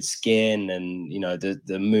textured skin, and you know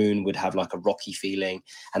the moon would have like a rocky feeling,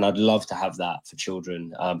 and I'd love to have that for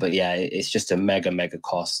children, but yeah, it's just a mega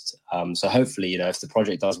cost. So hopefully, you know, if the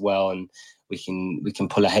project does well and we can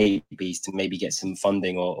pull a hate beast to maybe get some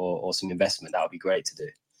funding or some investment, that would be great to do.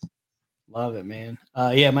 Love it, man.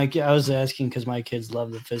 Yeah, I was asking because my kids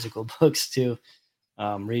love the physical books too.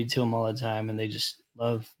 Read to them all the time, and they just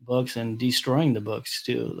love books and destroying the books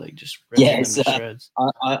too, like just ripping them to shreds.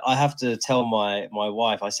 I have to tell my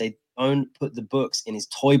wife, I say, don't put the books in his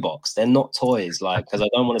toy box. They're not toys, like, because I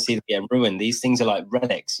don't want to see them get ruined. These things are like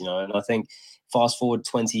relics, you know. And I think fast forward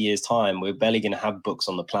 20 years time, we're barely going to have books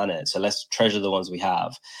on the planet, so let's treasure the ones we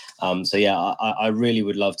have. So yeah, I really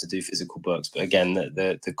would love to do physical books, but again,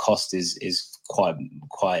 the cost is quite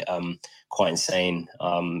insane.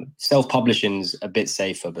 Self-publishing's a bit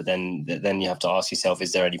safer, but then you have to ask yourself,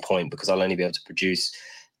 is there any point? Because I'll only be able to produce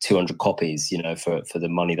 200 copies, you know, for the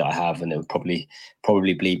money that I have, and it would probably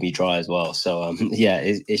bleed me dry as well. So yeah,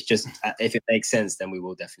 it's just, if it makes sense, then we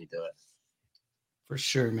will definitely do it. For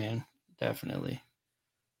sure, man. Definitely.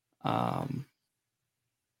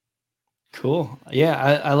 Cool.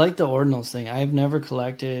 Yeah, I like the ordinals thing. I've never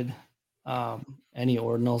collected any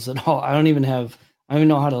ordinals at all. I don't even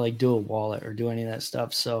know how to like do a wallet or do any of that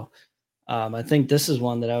stuff. So I think this is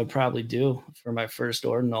one that I would probably do for my first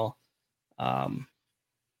ordinal,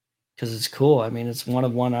 because it's cool. I mean, it's one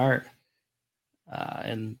of one art,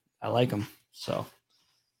 and I like them. So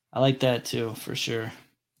I like that too, for sure.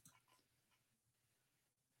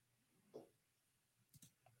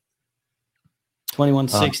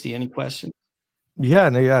 $21.60. Any questions? Yeah,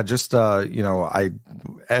 no, yeah. Just you know,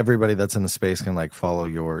 everybody that's in the space can like follow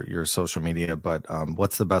your social media, but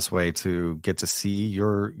what's the best way to get to see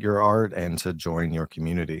your art and to join your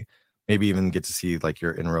community? Maybe even get to see like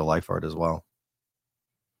your in real life art as well.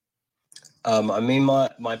 I mean,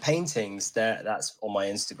 my paintings, that's on my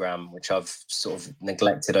Instagram, which I've sort of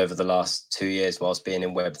neglected over the last 2 years whilst being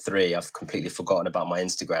in Web3. I've completely forgotten about my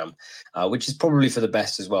Instagram, which is probably for the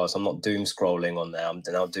best as well. So I'm not doom scrolling on there. I'm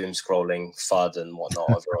now doom scrolling FUD and whatnot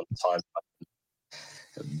over on time.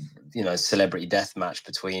 You know, celebrity death match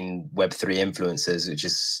between Web3 influencers, which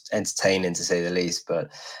is entertaining to say the least. But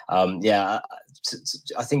yeah,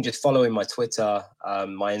 I think just following my Twitter,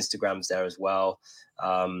 my Instagram's there as well.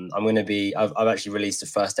 I'm going to be, I've actually released the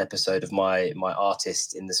first episode of my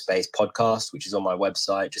Artist in the Space podcast, which is on my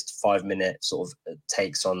website, just 5-minute sort of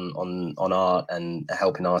takes on art and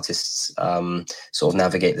helping artists sort of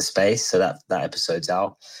navigate the space. So that episode's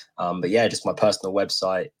out. But yeah, just my personal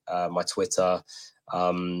website, my Twitter,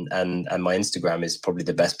 and my Instagram is probably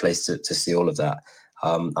the best place to see all of that.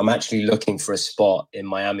 I'm actually looking for a spot in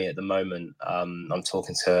Miami at the moment. I'm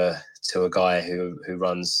talking to a guy who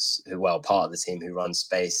part of the team who runs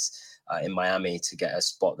space in Miami, to get a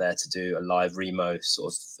spot there to do a live Remo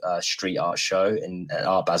sort of street art show at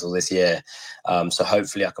Art Basel this year. So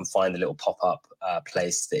hopefully I can find a little pop-up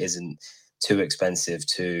place that isn't too expensive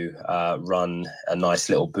to run a nice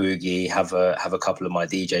little boogie, have a couple of my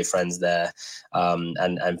DJ friends there,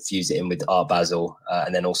 and fuse it in with Art Basel,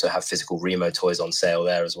 and then also have physical Remo toys on sale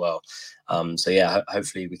there as well. So yeah,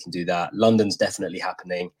 hopefully we can do that. London's definitely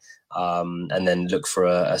happening, and then look for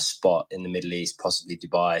a spot in the Middle East, possibly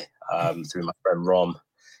Dubai, through my friend Rom.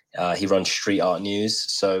 He runs Street Art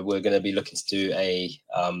News, so we're going to be looking to do a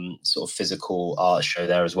sort of physical art show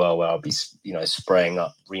there as well, where I'll be, spraying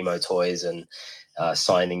up Remo toys and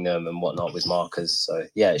signing them and whatnot with markers. So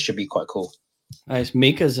yeah, it should be quite cool. Nice.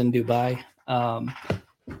 Mika's in Dubai.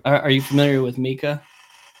 Are you familiar with Mika?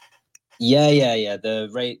 Yeah.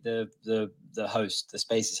 The host, the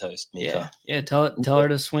Spaces host, Mika. Yeah. Tell her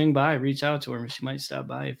to swing by, reach out to her. She might stop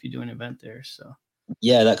by if you do an event there. So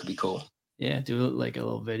yeah, that could be cool. Yeah, do like a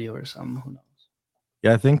little video or something. Who knows?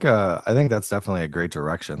 Yeah, I think that's definitely a great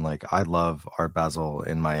direction. Like, I love Art Basel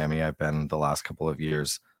in Miami. I've been the last couple of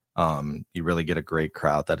years. You really get a great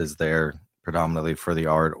crowd that is there predominantly for the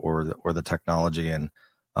art or the technology, and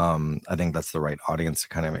I think that's the right audience to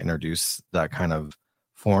kind of introduce that kind of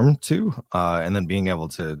form to, and then being able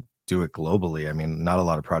to do it globally. I mean, not a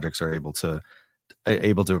lot of projects are able to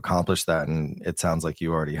accomplish that, and it sounds like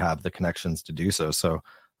you already have the connections to do so. So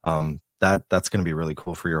that's going to be really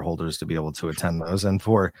cool for your holders to be able to attend those, and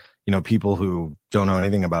for people who don't know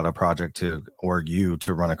anything about a project to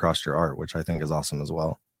run across your art, which I think is awesome as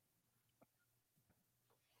well.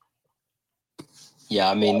 Yeah,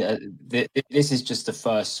 I mean, this is just the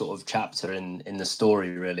first sort of chapter in the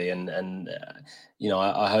story, really, and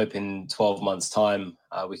I hope in 12 months' time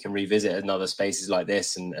we can revisit another spaces like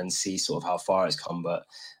this and see sort of how far it's come. But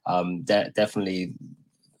definitely,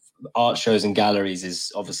 art shows and galleries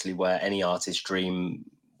is obviously where any artist's dream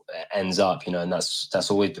ends up, and that's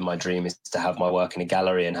always been my dream, is to have my work in a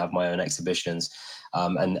gallery and have my own exhibitions.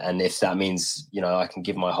 And if that means, I can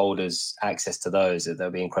give my holders access to those,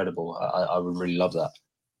 that'll be incredible. I would really love that.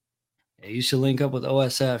 Yeah, you should link up with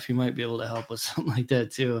OSF. You might be able to help with something like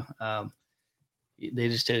that too. They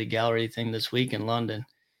just did a gallery thing this week in London.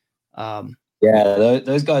 Yeah,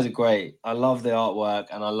 those guys are great. I love the artwork,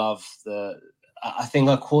 and I think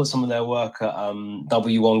I caught some of their work at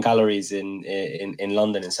W1 Galleries in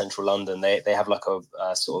London, in central London. They have like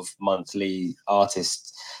a sort of monthly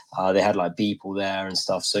artist. They had like Beeple there and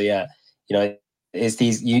stuff. So yeah, it's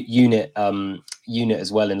these unit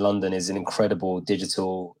as well in London is an incredible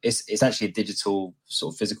digital. It's actually a digital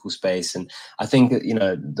sort of physical space, and I think that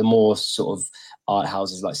the more sort of art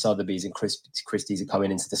houses like Sotheby's and Christie's are coming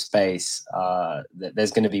into the space,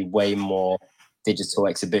 there's going to be way more digital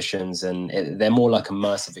exhibitions, and they're more like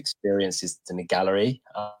immersive experiences than a gallery.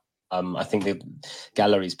 I think the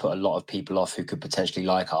galleries put a lot of people off who could potentially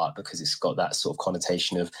like art, because it's got that sort of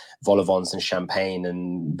connotation of vol-au-vents and champagne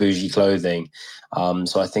and bougie clothing.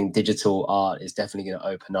 So I think digital art is definitely going to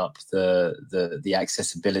open up the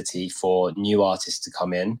accessibility for new artists to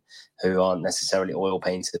come in who aren't necessarily oil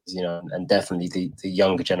painters, and definitely the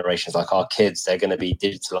younger generations, like our kids, they're going to be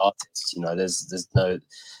digital artists. There's no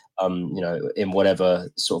in whatever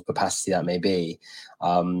sort of capacity that may be.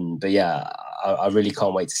 But yeah, I really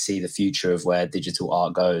can't wait to see the future of where digital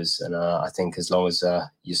art goes. And I think as long as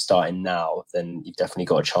you're starting now, then you've definitely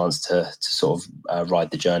got a chance to sort of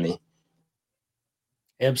ride the journey.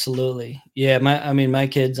 Absolutely. Yeah. My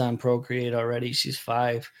kid's on Procreate already. She's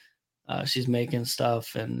 5. She's making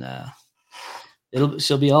stuff, and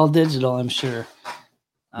she'll be all digital, I'm sure.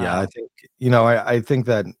 Yeah, I think I think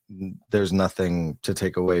that there's nothing to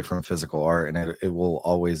take away from physical art, and it will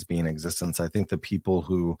always be in existence. I think the people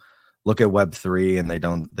who look at Web3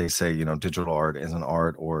 and they say digital art isn't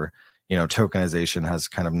art, or tokenization has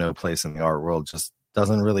kind of no place in the art world, just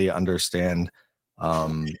doesn't really understand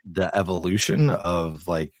the evolution of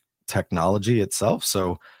like technology itself.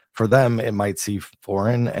 So for them, it might seem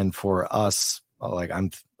foreign, and for us, like I'm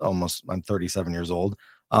 37 years old.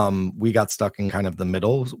 We got stuck in kind of the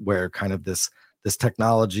middle, where kind of this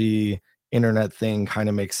technology internet thing kind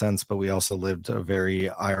of makes sense, but we also lived a very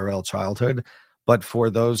IRL childhood. But for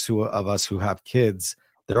those of us who have kids,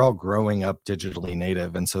 they're all growing up digitally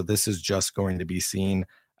native, and so this is just going to be seen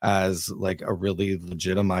as like a really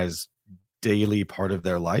legitimized daily part of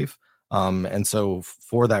their life. And so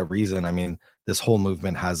for that reason, I mean, this whole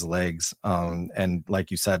movement has legs. And like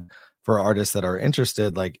you said, for artists that are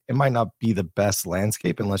interested, like, it might not be the best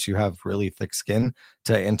landscape unless you have really thick skin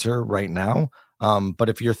to enter right now. But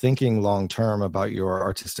if you're thinking long term about your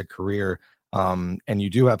artistic career, and you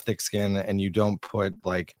do have thick skin and you don't put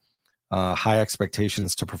like high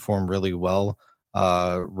expectations to perform really well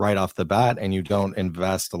right off the bat, and you don't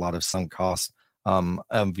invest a lot of sunk costs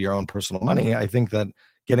of your own personal money, I think that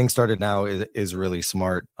getting started now is really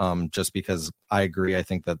smart. Just because I agree, I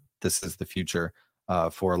think that this is the future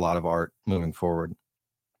for a lot of art moving forward.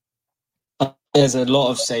 There's a lot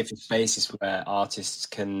of safer spaces where artists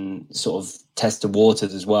can sort of test the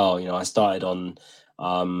waters as well. You know, I started on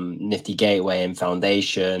Nifty Gateway and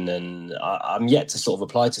Foundation, and I'm yet to sort of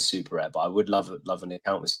apply to Super Rare, but I would love an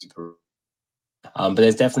account with Super Rare. But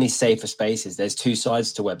there's definitely safer spaces. There's two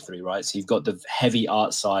sides to Web3, right? So you've got the heavy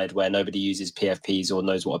art side where nobody uses PFPs or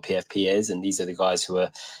knows what a PFP is. And these are the guys who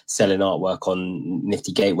are selling artwork on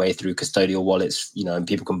Nifty Gateway through custodial wallets, you know, and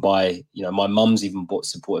people can buy, you know, my mum's even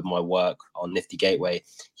supported my work on Nifty Gateway.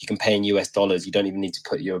 You can pay in US dollars. You don't even need to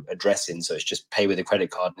put your address in. So it's just pay with a credit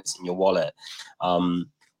card and it's in your wallet.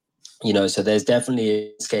 You know, so there's definitely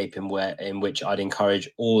an escape in which I'd encourage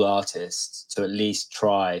all artists to at least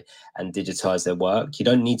try and digitize their work. You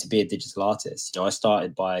don't need to be a digital artist. You know, I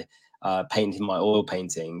started by painting my oil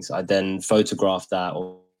paintings. I then photographed that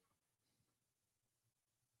or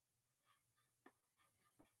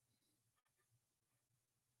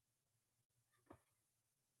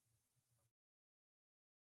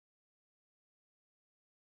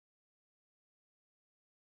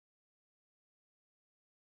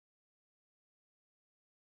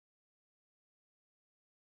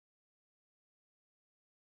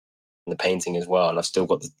the painting as well. And I've still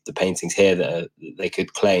got the paintings here that they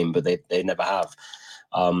could claim, but they never have.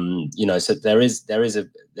 You know, so there is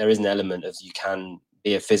an element of you can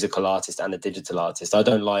be a physical artist and a digital artist. I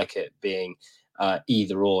don't like it being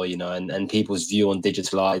either or, you know, and people's view on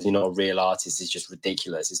digital art, you're not a real artist, is just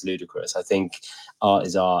ridiculous. It's ludicrous. I think art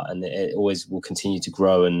is art, and it always will continue to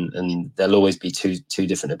grow, and there'll always be two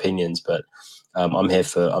different opinions. But I'm here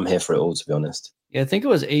for it all, to be honest. Yeah, I think it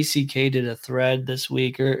was ACK did a thread this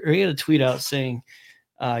week, or he had a tweet out saying,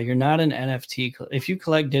 you're not an NFT. If you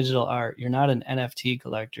collect digital art, you're not an NFT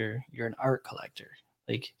collector. You're an art collector.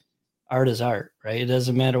 Like, art is art, right? It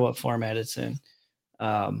doesn't matter what format it's in.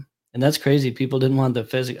 And that's crazy. People didn't want the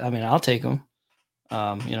physical. I mean, I'll take them.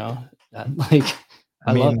 You know, like,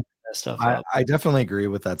 I love that stuff. I definitely agree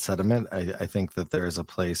with that sentiment. I think that there is a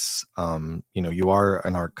place, you know, you are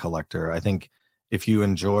an art collector. I think if you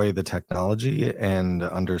enjoy the technology and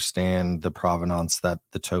understand the provenance that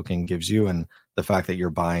the token gives you, and the fact that you're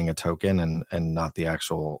buying a token and not the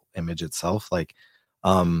actual image itself, like,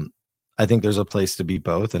 I think there's a place to be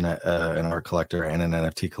both an art collector and an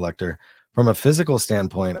NFT collector. From a physical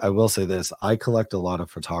standpoint, I will say this: I collect a lot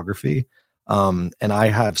of photography, and I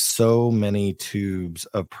have so many tubes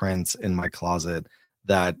of prints in my closet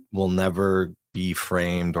that will never be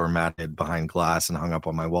framed or matted behind glass and hung up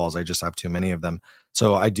on my walls. I just have too many of them.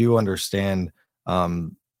 So I do understand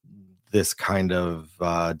this kind of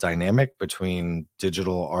dynamic between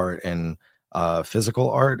digital art and physical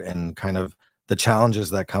art, and kind of the challenges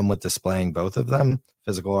that come with displaying both of them.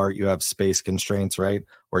 Physical art, you have space constraints, right?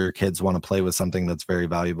 Or your kids want to play with something that's very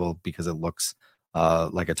valuable because it looks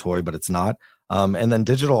like a toy, but it's not. And then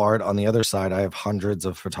digital art, on the other side, I have hundreds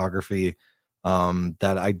of photography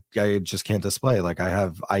that I just can't display. Like,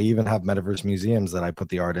 I even have metaverse museums that I put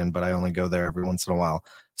the art in, but I only go there every once in a while.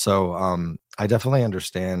 So I definitely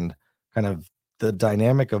understand kind of the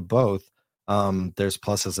dynamic of both. There's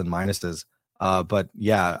pluses and minuses. But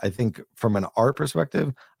yeah, I think from an art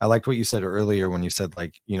perspective, I liked what you said earlier when you said,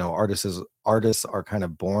 like, you know, artists are kind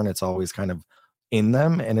of born. It's always kind of in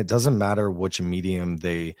them, and it doesn't matter which medium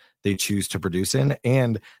they choose to produce in,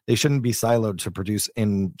 and they shouldn't be siloed to produce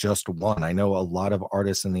in just one. I know a lot of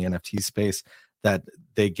artists in the NFT space that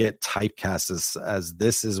they get typecast as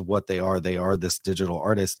this is what they are this digital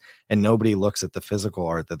artist, and nobody looks at the physical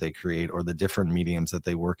art that they create or the different mediums that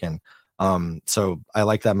they work in. So I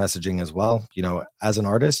like that messaging as well. You know, as an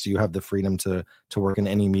artist, you have the freedom to work in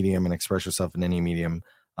any medium and express yourself in any medium.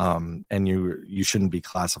 And you shouldn't be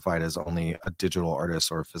classified as only a digital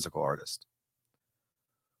artist or a physical artist.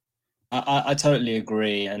 I totally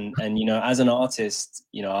agree, and you know, as an artist,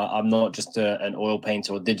 you know, I'm not just an oil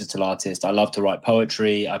painter or digital artist. I love to write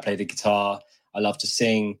poetry. I play the guitar. I love to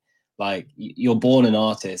sing. Like, you're born an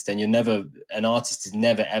artist, and an artist is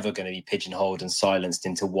never ever going to be pigeonholed and silenced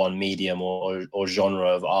into one medium or genre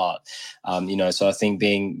of art. You know, so I think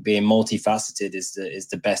being multifaceted is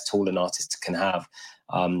the best tool an artist can have.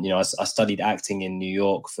 You know, I studied acting in New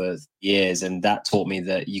York for years, and that taught me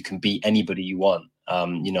that you can be anybody you want.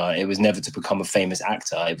 You know, it was never to become a famous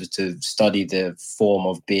actor. It was to study the form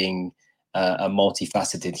of being a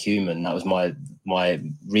multifaceted human. That was my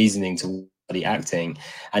reasoning to study acting,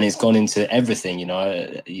 and it's gone into everything. You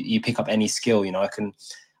know, you pick up any skill. You know,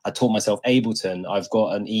 I taught myself Ableton. I've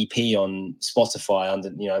got an EP on Spotify under,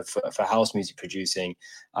 you know, for house music producing.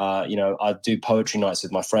 You know, I do poetry nights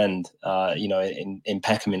with my friend, you know, in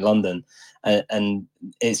Peckham in London. And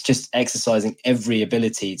it's just exercising every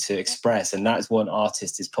ability to express. And that's what an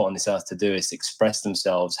artist is put on this earth to do, is express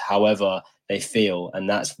themselves however they feel. And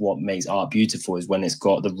that's what makes art beautiful, is when it's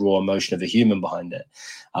got the raw emotion of a human behind it.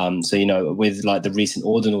 So, you know, with like the recent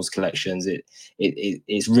Ordinals collections,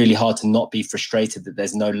 it's really hard to not be frustrated that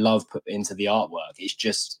there's no love put into the artwork. It's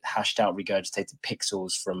just hashed out, regurgitated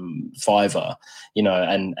pixels from Fiverr, you know,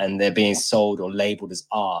 and they're being sold or labeled as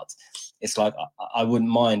art. It's like, I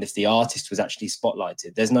wouldn't mind if the artist was actually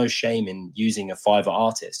spotlighted. There's no shame in using a Fiverr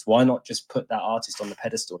artist. Why not just put that artist on the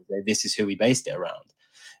pedestal and say, this is who we based it around?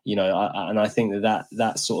 You know, and I think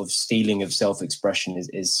that sort of stealing of self-expression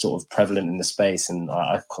is sort of prevalent in the space. And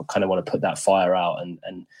I kind of want to put that fire out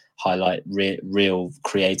and highlight real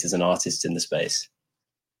creators and artists in the space.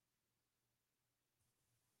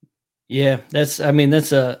 Yeah, it's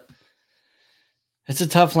a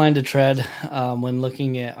tough line to tread when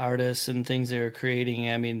looking at artists and things they're creating.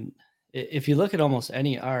 I mean, if you look at almost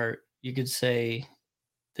any art, you could say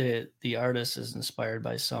that the artist is inspired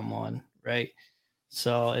by someone, right?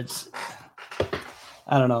 So it's,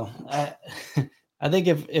 I don't know. I think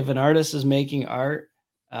if an artist is making art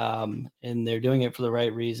and they're doing it for the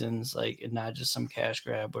right reasons, like, and not just some cash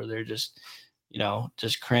grab where they're just, you know,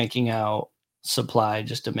 just cranking out supply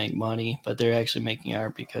just to make money, but they're actually making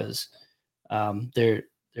art because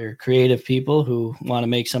they're creative people who want to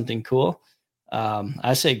make something cool.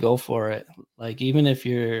 I say go for it. Like, even if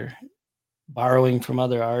you're borrowing from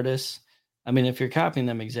other artists, I mean, if you're copying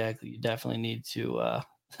them exactly, you definitely need to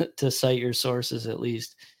to cite your sources at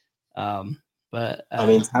least. But I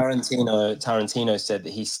mean, Tarantino said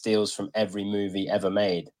that he steals from every movie ever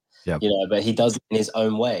made. Yep. You know, but he does it in his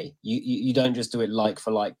own way. You don't just do it like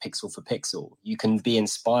for like, pixel for pixel. You can be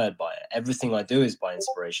inspired by it. Everything I do is by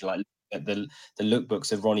inspiration. Like the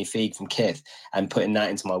lookbooks of Ronnie Feig from Kith and putting that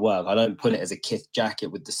into my work. I don't put it as a Kith jacket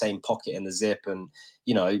with the same pocket and the zip, and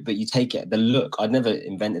you know, but you take it, the look. I'd never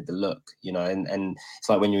invented the look, you know, and it's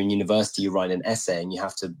like when you're in university, you write an essay and you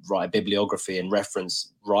have to write a bibliography and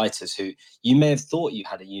reference writers who you may have thought you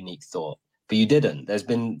had a unique thought, but you didn't. There's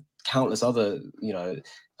been countless other, you know,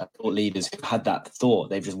 thought leaders who've had that thought.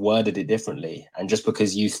 They've just worded it differently. And just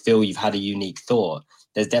because you feel you've had a unique thought,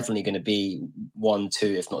 there's definitely going to be one,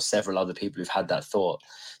 two, if not several other people who've had that thought.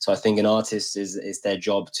 So I think an artist is their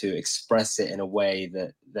job to express it in a way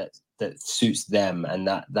that suits them, and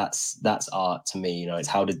that's art to me. You know, it's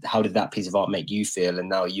how did that piece of art make you feel, and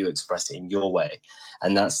now you express it in your way,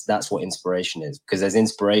 and that's what inspiration is. Because there's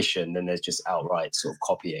inspiration, and there's just outright sort of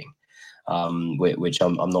copying, which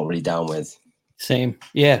I'm not really down with. Same,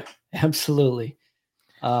 yeah, absolutely.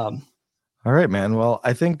 All right, man. Well,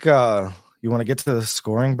 I think you want to get to the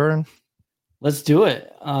scoring burn. Let's do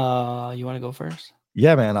it. You want to go first?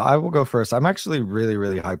 Yeah, man, I will go first. I'm actually really,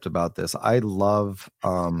 really hyped about this. I love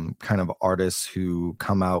kind of artists who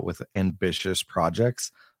come out with ambitious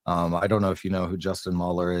projects. I don't know if you know who Justin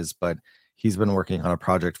Mahler is, but he's been working on a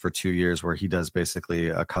project for 2 years where he does basically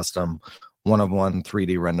a custom one-of-one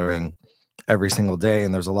 3D rendering every single day.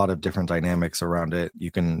 And there's a lot of different dynamics around it. You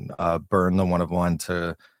can burn the one-of-one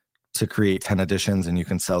to create 10 editions, and you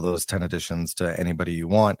can sell those 10 editions to anybody you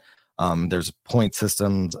want. There's point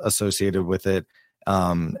systems associated with it.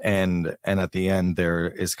 And at the end there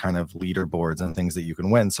is kind of leaderboards and things that you can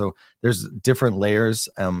win. So there's different layers.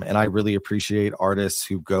 And I really appreciate artists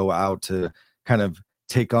who go out to kind of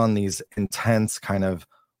take on these intense kind of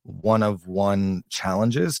one-of-one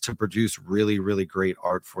challenges to produce really, really great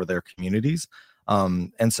art for their communities.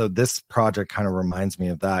 And so this project kind of reminds me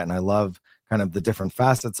of that. And I love kind of the different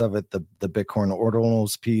facets of it, the Bitcoin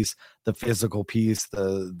ordinals piece, the physical piece,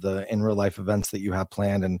 the in real life events that you have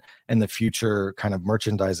planned, and the future kind of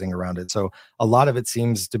merchandising around it. So a lot of it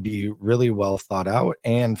seems to be really well thought out.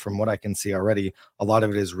 And from what I can see already, a lot of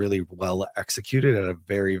it is really well executed at a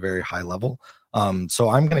very, very high level. So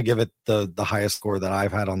I'm going to give it the highest score that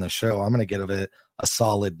I've had on the show. I'm going to give it a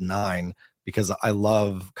solid 9, because I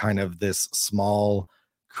love kind of this small,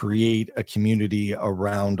 create a community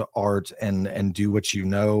around art and do what you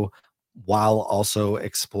know, while also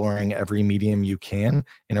exploring every medium you can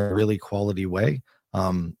in a really quality way.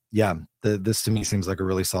 This to me seems like a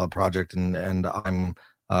really solid project, and I'm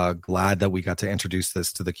glad that we got to introduce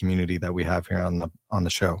this to the community that we have here on the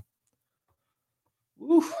show.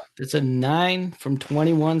 Oof, it's a 9 from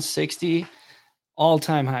 2160,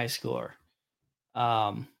 all-time high score.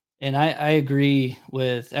 And I agree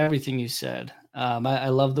with everything you said. I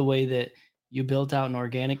love the way that you built out an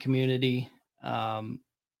organic community.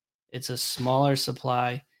 It's a smaller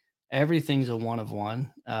supply. Everything's a one of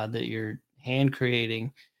one that you're hand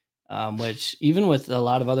creating, which even with a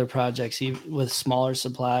lot of other projects, even with smaller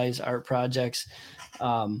supplies, art projects,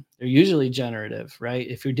 they're usually generative, right?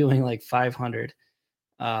 If you're doing like 500.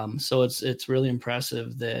 So it's really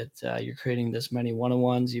impressive that you're creating this many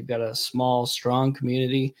one-on-ones. You've got a small, strong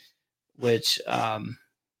community, which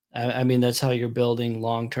I mean, that's how you're building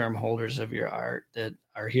long-term holders of your art that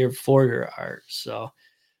are here for your art. So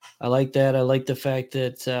I like that. I like the fact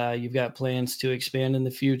that you've got plans to expand in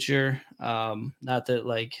the future. Not that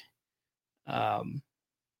like, not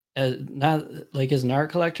like as an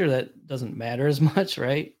art collector, that doesn't matter as much,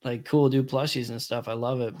 right? Like cool, do plushies and stuff. I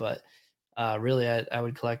love it, but really, I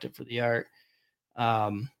would collect it for the art.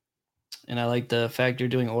 Um, and I like the fact you're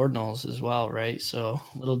doing ordinals as well, right? So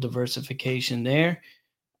a little diversification there.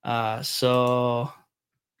 So,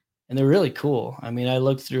 and they're really cool. I mean, I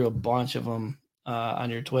looked through a bunch of them on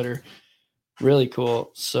your Twitter. Really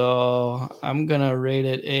cool. So I'm gonna rate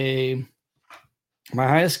it a. My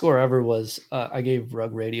highest score ever was I gave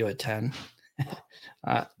Rug Radio a 10,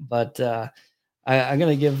 but I'm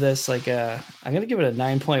gonna give this like I'm gonna give it a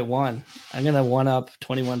 9.1. I'm gonna one up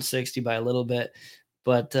 2160 by a little bit,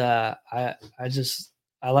 but I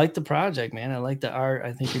like the project, man. I like the art.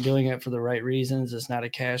 I think you're doing it for the right reasons. It's not a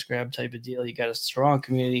cash grab type of deal. You got a strong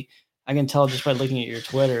community. I can tell just by looking at your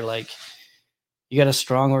Twitter, like you got a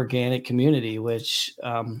strong organic community, which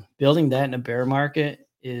building that in a bear market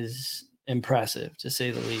is impressive to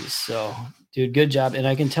say the least. So, dude, good job. And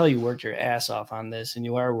I can tell you worked your ass off on this, and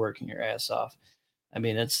you are working your ass off. I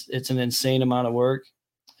mean, it's an insane amount of work,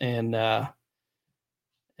 and I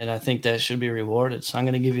think that should be rewarded. So I'm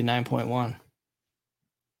going to give you 9.1.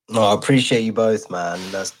 No, I appreciate you both, man.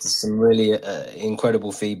 That's some really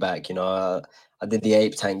incredible feedback. You know, I did the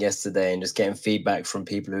ape tank yesterday, and just getting feedback from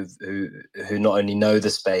people who not only know the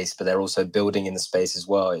space, but they're also building in the space as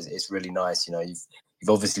well. It's really nice. You know, you've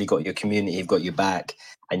obviously got your community, you've got your back,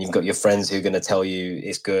 and you've got your friends who are going to tell you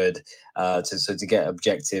it's good. So to get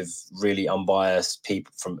objective, really unbiased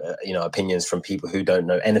people from opinions from people who don't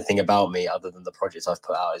know anything about me other than the projects I've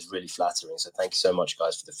put out is really flattering. So thank you so much,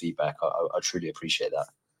 guys, for the feedback. I truly appreciate that.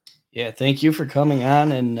 Yeah, thank you for coming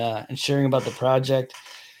on and sharing about the project.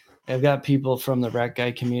 I've got people from the Rec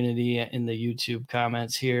Guy community in the YouTube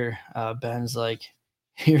comments here. Ben's like,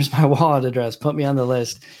 here's my wallet address. Put me on the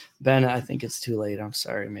list. Ben, I think it's too late. I'm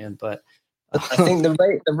sorry, man. But I think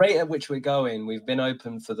the rate at which we're going, we've been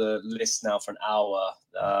open for the list now for an hour.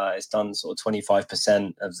 It's done sort of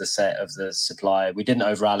 25% of the set of the supply. We didn't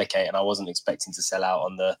over allocate, and I wasn't expecting to sell out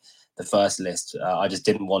on the first list. I just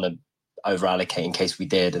didn't want to over allocate in case we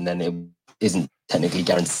did, and then it isn't technically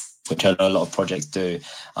guaranteed, which I know a lot of projects do.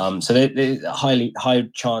 So there's high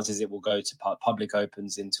chances it will go to public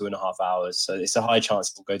opens in 2.5 hours. So it's a high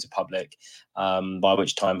chance it will go to public, by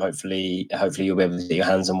which time hopefully you'll be able to get your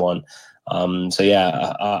hands on one. So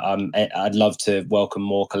yeah, I'd love to welcome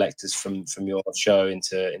more collectors from your show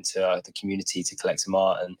into the community to collect some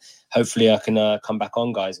art, and hopefully I can come back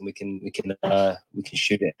on, guys, and we can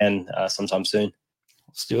shoot it again sometime soon.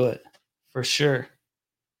 Let's do it for sure.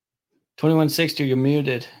 2160, you're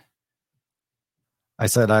muted. I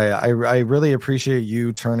said I really appreciate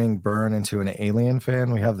you turning Burn into an Alien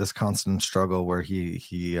fan. We have this constant struggle where he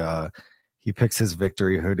picks his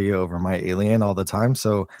Victory hoodie over my Alien all the time.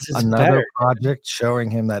 So another project showing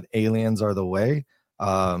him that aliens are the way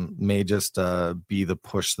may just be the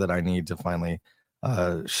push that I need to finally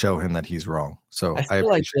show him that he's wrong. So I feel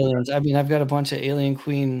like aliens. I mean, I've got a bunch of Alien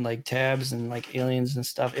Queen like tabs and like aliens and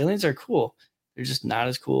stuff. Aliens are cool. They're just not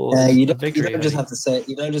as cool. You don't just have to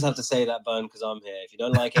say that, Bone, because I'm here. If you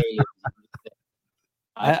don't like aliens,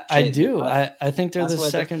 I do. I think they're the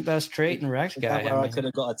second best trait in Rex Guy. I could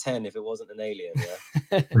have got a 10 if it wasn't an alien.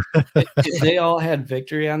 Yeah. If they all had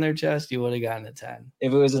Victory on their chest, you would have gotten a 10.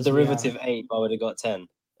 If it was a derivative ape, I would have got 10.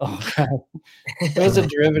 Oh God! If it was a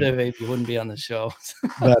derivative ape, you wouldn't be on the show.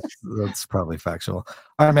 That's probably factual.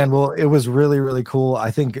 All right, man. Well, it was really, really cool. I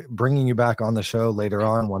think bringing you back on the show later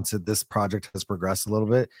on, once this project has progressed a little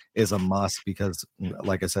bit, is a must because,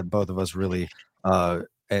 like I said, both of us really kind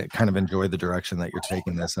of enjoy the direction that you're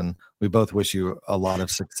taking this, and we both wish you a lot of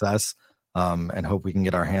success and hope we can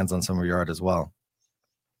get our hands on some of your art as well.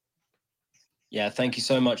 Yeah, thank you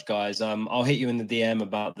so much, guys. I'll hit you in the DM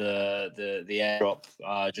about the airdrop.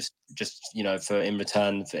 Just for in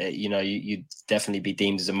return, you'd definitely be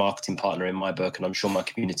deemed as a marketing partner in my book, and I'm sure my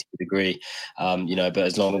community would agree. But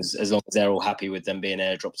as long as they're all happy with them being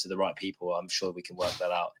airdropped to the right people, I'm sure we can work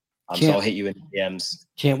that out. So I'll hit you in the DMs.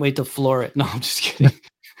 Can't wait to floor it. No, I'm just kidding.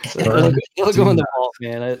 It'll go in the vault,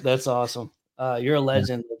 man. That's awesome. You're a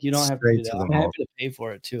legend. Like, you don't have to do that. I'm happy to pay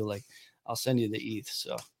for it too. Like, I'll send you the ETH.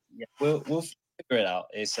 So yeah, we'll figure it out.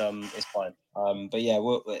 It's fine. But yeah,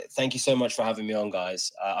 thank you so much for having me on,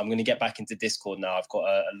 guys. I'm going to get back into Discord now. I've got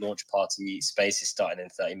a launch party space is starting in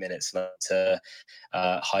 30 minutes to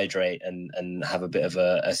hydrate and have a bit of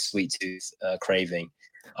a sweet tooth craving.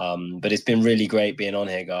 But it's been really great being on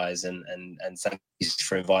here, guys, and thank you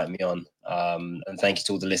for inviting me on. And thank you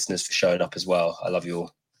to all the listeners for showing up as well. I love you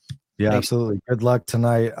all. Yeah, thanks. Absolutely. Good luck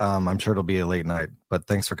tonight. I'm sure it'll be a late night, but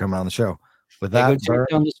thanks for coming on the show. With that, go check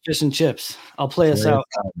down the fish and chips. I'll play us out.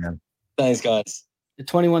 Man. Thanks, guys. The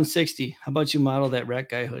 2160. How about you model that Rat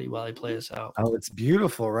Guy hoodie while I play us out? Oh, it's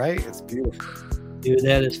beautiful, right? It's beautiful. Dude,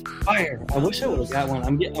 that is fire. I wish I would have got one.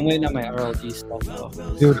 I'm waiting on my RLD stuff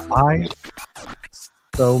though. Dude,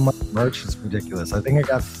 so much merch is ridiculous. I think I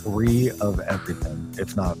got 3 of everything,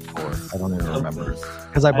 if not 4. I don't even remember.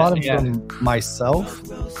 Because I bought them from myself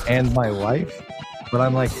and my wife, but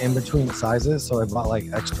I'm like in between sizes. So I bought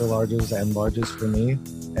like extra larges and larges for me,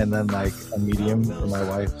 and then like a medium for my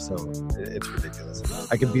wife. So it's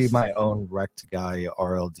ridiculous. I could be my own wrecked guy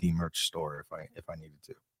RLD merch store if I needed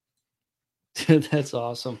to. That's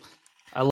awesome.